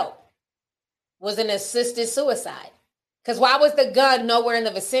have help? Was it an assisted suicide? Because why was the gun nowhere in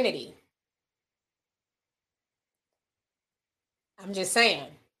the vicinity? I'm just saying,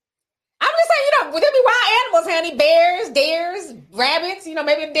 would there be wild animals, honey? Bears, deers, rabbits,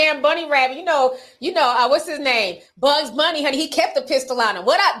 maybe a damn bunny rabbit. What's his name? Bugs Bunny, honey. He kept the pistol on him.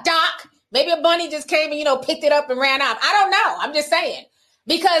 What up, Doc? Maybe a bunny just came and, picked it up and ran off. I don't know. I'm just saying.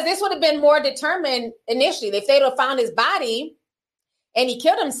 Because this would have been more determined initially. If they'd have found his body and he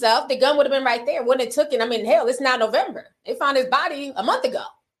killed himself, the gun would have been right there. Wouldn't it took it? Hell, it's now November. They found his body a month ago.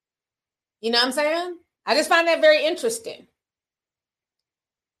 You know what I'm saying? I just find that very interesting.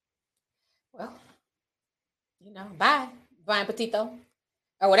 Well, bye, Brian Petito,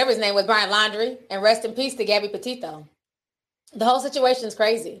 or whatever his name was, Brian Laundrie, and rest in peace to Gabby Petito. The whole situation is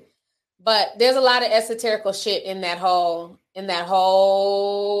crazy, but there's a lot of esoterical shit in that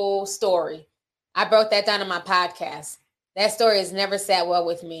whole story. I broke that down in my podcast. That story has never sat well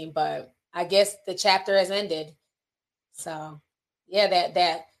with me, but I guess the chapter has ended. So, yeah,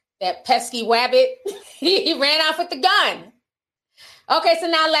 that pesky wabbit, he ran off with the gun. Okay, so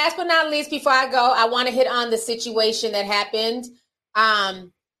now last but not least, before I go, I want to hit on the situation that happened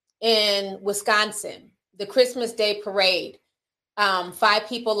in Wisconsin, the Christmas Day parade. 5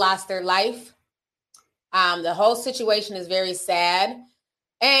 people lost their life. The whole situation is very sad.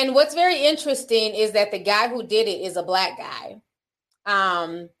 And what's very interesting is that the guy who did it is a Black guy.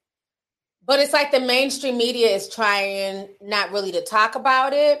 But it's like the mainstream media is trying not really to talk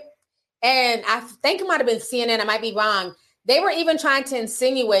about it. And I think it might have been CNN. I might be wrong. They were even trying to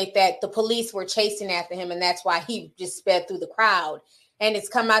insinuate that the police were chasing after him, and that's why he just sped through the crowd. And it's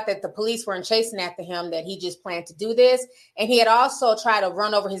come out that the police weren't chasing after him, that he just planned to do this. And he had also tried to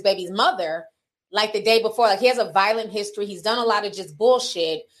run over his baby's mother like the day before. Like, he has a violent history. He's done a lot of just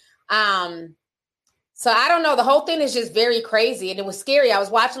bullshit. So I don't know. The whole thing is just very crazy. And it was scary. I was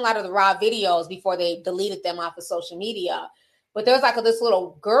watching a lot of the raw videos before they deleted them off of social media. But there was like this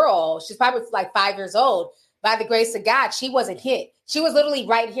little girl. She's probably like 5 years old. By the grace of God, she wasn't hit. She was literally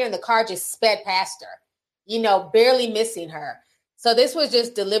right here and the car just sped past her, barely missing her. So this was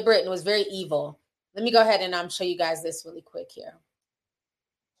just deliberate and it was very evil. Let me go ahead and show you guys this really quick here.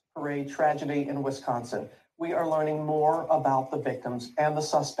 Parade tragedy in Wisconsin. We are learning more about the victims and the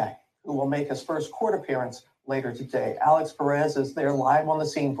suspect, who will make his first court appearance later today. Alex Perez is there live on the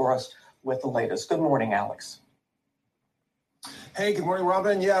scene for us with the latest. Good morning, Alex. Hey, good morning,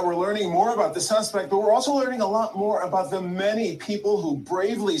 Robin. Yeah, we're learning more about the suspect, but we're also learning a lot more about the many people who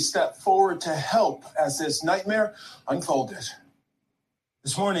bravely stepped forward to help as this nightmare unfolded.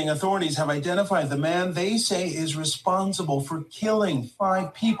 This morning, authorities have identified the man they say is responsible for killing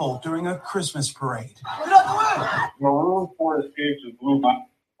 5 people during a Christmas parade. Maroon Ford escapes with blue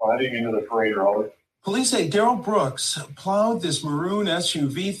sliding into the parade road. Police say Daryl Brooks plowed this maroon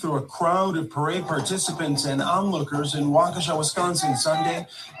SUV through a crowd of parade participants and onlookers in Waukesha, Wisconsin Sunday,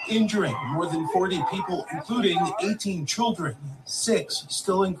 injuring more than 40 people, including 18 children, 6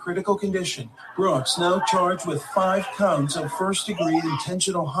 still in critical condition. Brooks now charged with 5 counts of first-degree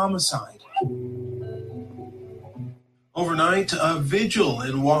intentional homicide. Overnight, a vigil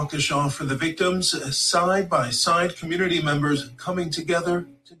in Waukesha for the victims, side-by-side community members coming together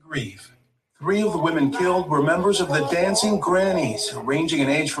to grieve. 3 of the women killed were members of the Dancing Grannies, ranging in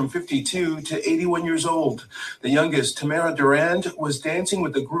age from 52 to 81 years old. The youngest, Tamara Durand, was dancing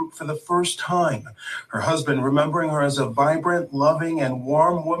with the group for the first time. Her husband remembering her as a vibrant, loving, and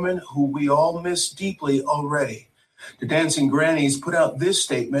warm woman who we all miss deeply already. The Dancing Grannies put out this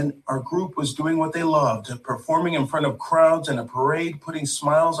statement: our group was doing what they loved, performing in front of crowds in a parade, putting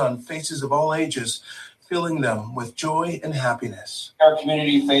smiles on faces of all ages, filling them with joy and happiness. Our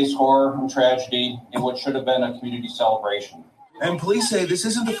community faced horror and tragedy in what should have been a community celebration. And police say this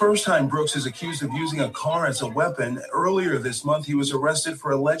isn't the first time Brooks is accused of using a car as a weapon. Earlier this month, he was arrested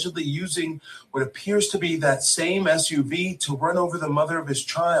for allegedly using what appears to be that same SUV to run over the mother of his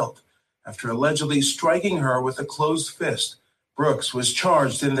child after allegedly striking her with a closed fist. Brooks was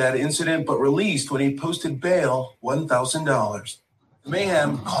charged in that incident but released when he posted bail $1,000.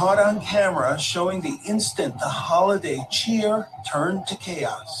 Mayhem caught on camera, showing the instant the holiday cheer turned to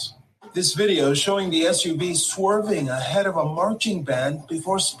chaos. This video showing the SUV swerving ahead of a marching band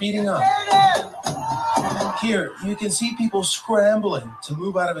before speeding up. Here, you can see people scrambling to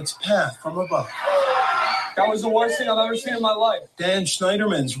move out of its path from above. That was the worst thing I've ever seen in my life. Dan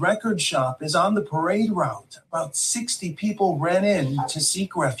Schneiderman's record shop is on the parade route. About 60 people ran in to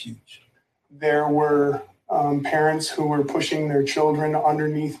seek refuge. There were parents who were pushing their children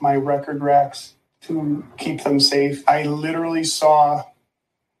underneath my record racks to keep them safe. I literally saw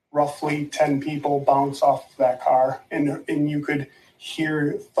roughly 10 people bounce off of that car, and you could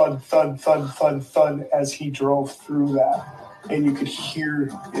hear thud, thud, thud, thud, thud as he drove through that. And you could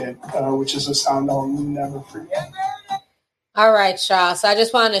hear it, which is a sound I'll never forget. All right, y'all. So I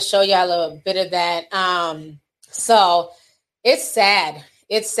just wanted to show y'all a little bit of that. So it's sad.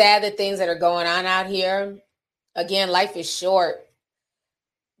 It's sad the things that are going on out here. Again, life is short.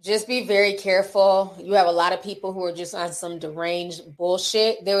 Just be very careful. You have a lot of people who are just on some deranged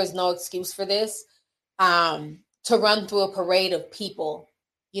bullshit. There is no excuse for this. To run through a parade of people,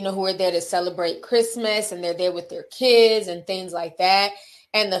 who are there to celebrate Christmas, and they're there with their kids and things like that.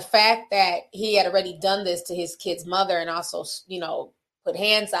 And the fact that he had already done this to his kid's mother and also, put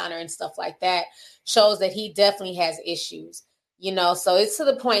hands on her and stuff like that shows that he definitely has issues, so it's to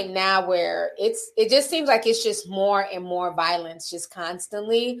the point now where it just seems like it's just more and more violence just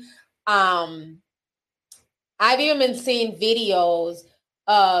constantly. I've even been seeing videos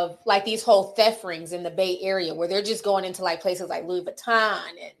of like these whole theft rings in the Bay Area where they're just going into like places like Louis Vuitton,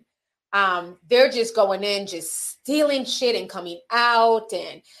 and they're just going in, just stealing shit and coming out,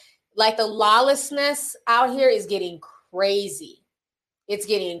 and like the lawlessness out here is getting crazy. It's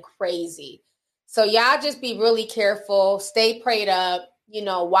getting crazy. So y'all just be really careful, stay prayed up,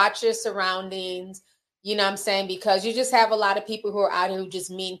 watch your surroundings, what I'm saying? Because you just have a lot of people who are out here who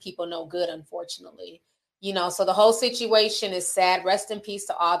just mean people no good, unfortunately. So the whole situation is sad. Rest in peace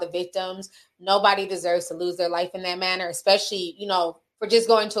to all the victims. Nobody deserves to lose their life in that manner, especially, for just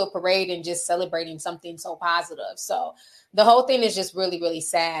going to a parade and just celebrating something so positive. So the whole thing is just really, really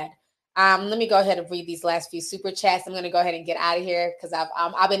sad. Let me go ahead and read these last few super chats. I'm going to go ahead and get out of here because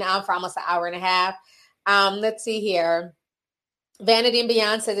I've been on for almost an hour and a half. Let's see here. Vanity and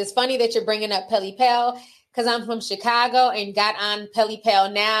Beyond says, it's funny that you're bringing up Pelly Pell because I'm from Chicago and got on Pelly Pell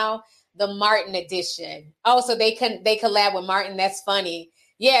now. The Martin edition. Oh, so they collab with Martin. That's funny.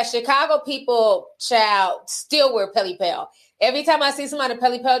 Yeah, Chicago people, child, still wear Pelly Pell. Every time I see somebody in a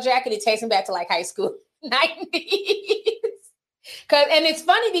Pelly Pell jacket, it takes me back to like high school 90s. And it's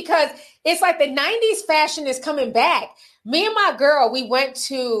funny because it's like the 90s fashion is coming back. Me and my girl, we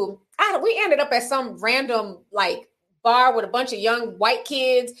ended up at some random like bar with a bunch of young white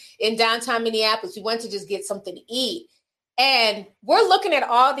kids in downtown Minneapolis. We went to just get something to eat. And we're looking at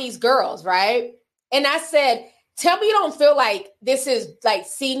all these girls, right? And I said, tell me you don't feel like this is like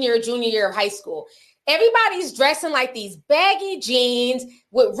senior, junior year of high school. Everybody's dressing like these baggy jeans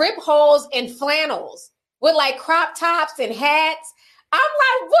with rip holes and flannels with like crop tops and hats. I'm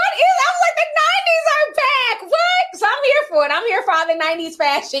like, I'm like, the 90s are back. What? So I'm here for it. I'm here for all the 90s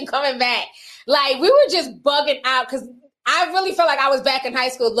fashion coming back. Like we were just bugging out because I really felt like I was back in high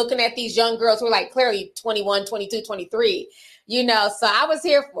school looking at these young girls who were like clearly 21, 22, 23, so I was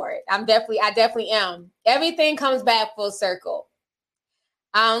here for it. I definitely am. Everything comes back full circle.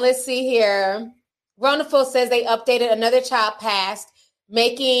 Let's see here. Ronaful says they updated another child passed,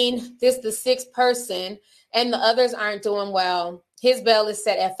 making this the 6th person, and the others aren't doing well. His bail is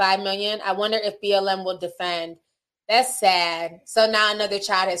set at $5 million. I wonder if BLM will defend. That's sad. So now another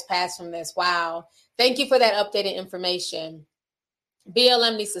child has passed from this. Wow. Thank you for that updated information.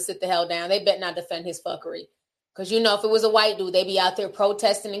 BLM needs to sit the hell down. They better not defend his fuckery. Because, if it was a white dude, they'd be out there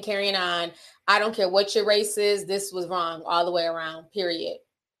protesting and carrying on. I don't care what your race is. This was wrong all the way around, period.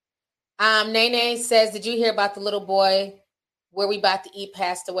 Nene says, did you hear about the little boy where we about to eat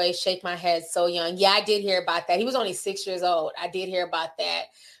passed away? Shake my head, so young. Yeah, I did hear about that. He was only 6 years old. I did hear about that.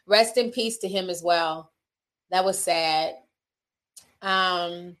 Rest in peace to him as well. That was sad.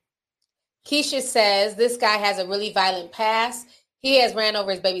 Keisha says, this guy has a really violent past. He has ran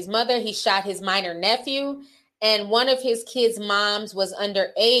over his baby's mother. He shot his minor nephew. And one of his kids' moms was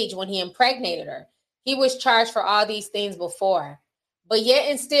underage when he impregnated her. He was charged for all these things before. But yet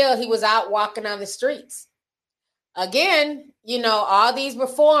and still, he was out walking on the streets. Again, all these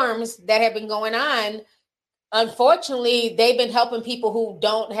reforms that have been going on, unfortunately, they've been helping people who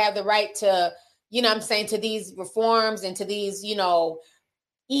don't have the right to, to these reforms and to these,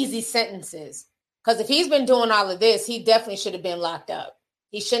 easy sentences. Because if he's been doing all of this, he definitely should have been locked up.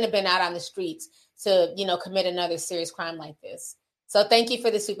 He shouldn't have been out on the streets to, commit another serious crime like this. So thank you for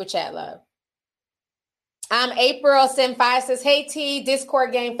the super chat, love. April Senpai says, hey, T,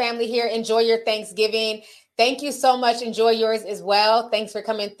 Discord Game family here. Enjoy your Thanksgiving. Thank you so much. Enjoy yours as well. Thanks for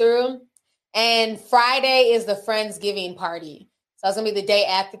coming through. And Friday is the Friendsgiving party. So it's going to be the day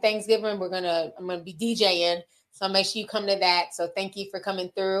after Thanksgiving. I'm going to be DJing. So make sure you come to that. So thank you for coming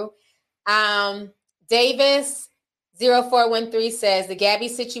through. Davis 0413 says the Gabby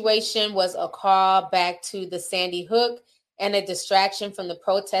situation was a call back to the Sandy Hook and a distraction from the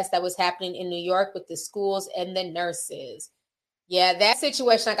protest that was happening in New York with the schools and the nurses. Yeah, that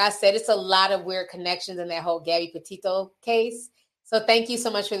situation, like I said, it's a lot of weird connections in that whole Gabby Petito case. So thank you so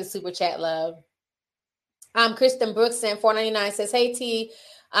much for the super chat, love. Kristen Brooks in 499 says, hey, T,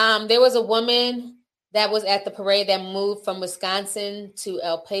 there was a woman that was at the parade that moved from Wisconsin to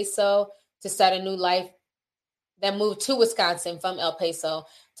El Paso to start a new life, that moved to Wisconsin from El Paso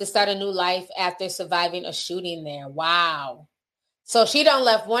to start a new life after surviving a shooting there. Wow. So she done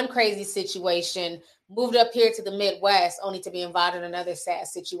left one crazy situation, moved up here to the Midwest, only to be involved in another sad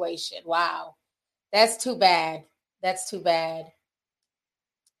situation. Wow. That's too bad. That's too bad.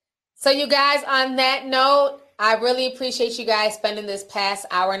 So you guys, on that note, I really appreciate you guys spending this past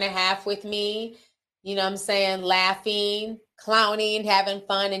hour and a half with me. You know what I'm saying? Laughing, clowning, having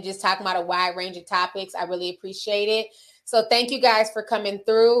fun, and just talking about a wide range of topics. I really appreciate it. So thank you guys for coming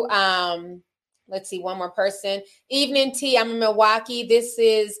through. Let's see, one more person. Evening T, I'm in Milwaukee. This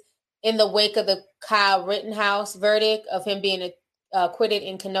is in the wake of the Kyle Rittenhouse verdict of him being acquitted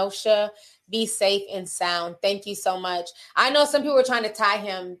in Kenosha. Be safe and sound. Thank you so much. I know some people were trying to tie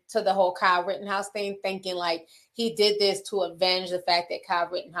him to the whole Kyle Rittenhouse thing, thinking like he did this to avenge the fact that Kyle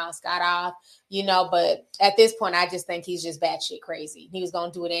Rittenhouse got off, you know, but at this point, I just think he's just batshit crazy. He was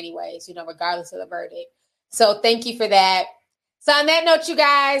going to do it anyways, you know, regardless of the verdict. So thank you for that. So on that note, you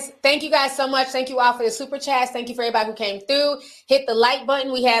guys, thank you guys so much. Thank you all for the super chats. Thank you for everybody who came through. Hit the like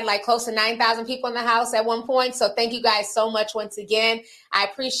button. We had like close to 9,000 people in the house at one point. So thank you guys so much once again. I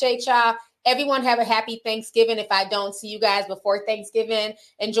appreciate y'all. Everyone have a happy Thanksgiving. If I don't see you guys before Thanksgiving,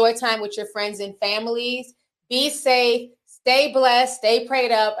 enjoy time with your friends and families. Be safe, stay blessed, stay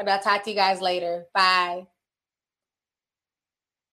prayed up, and I'll talk to you guys later. Bye.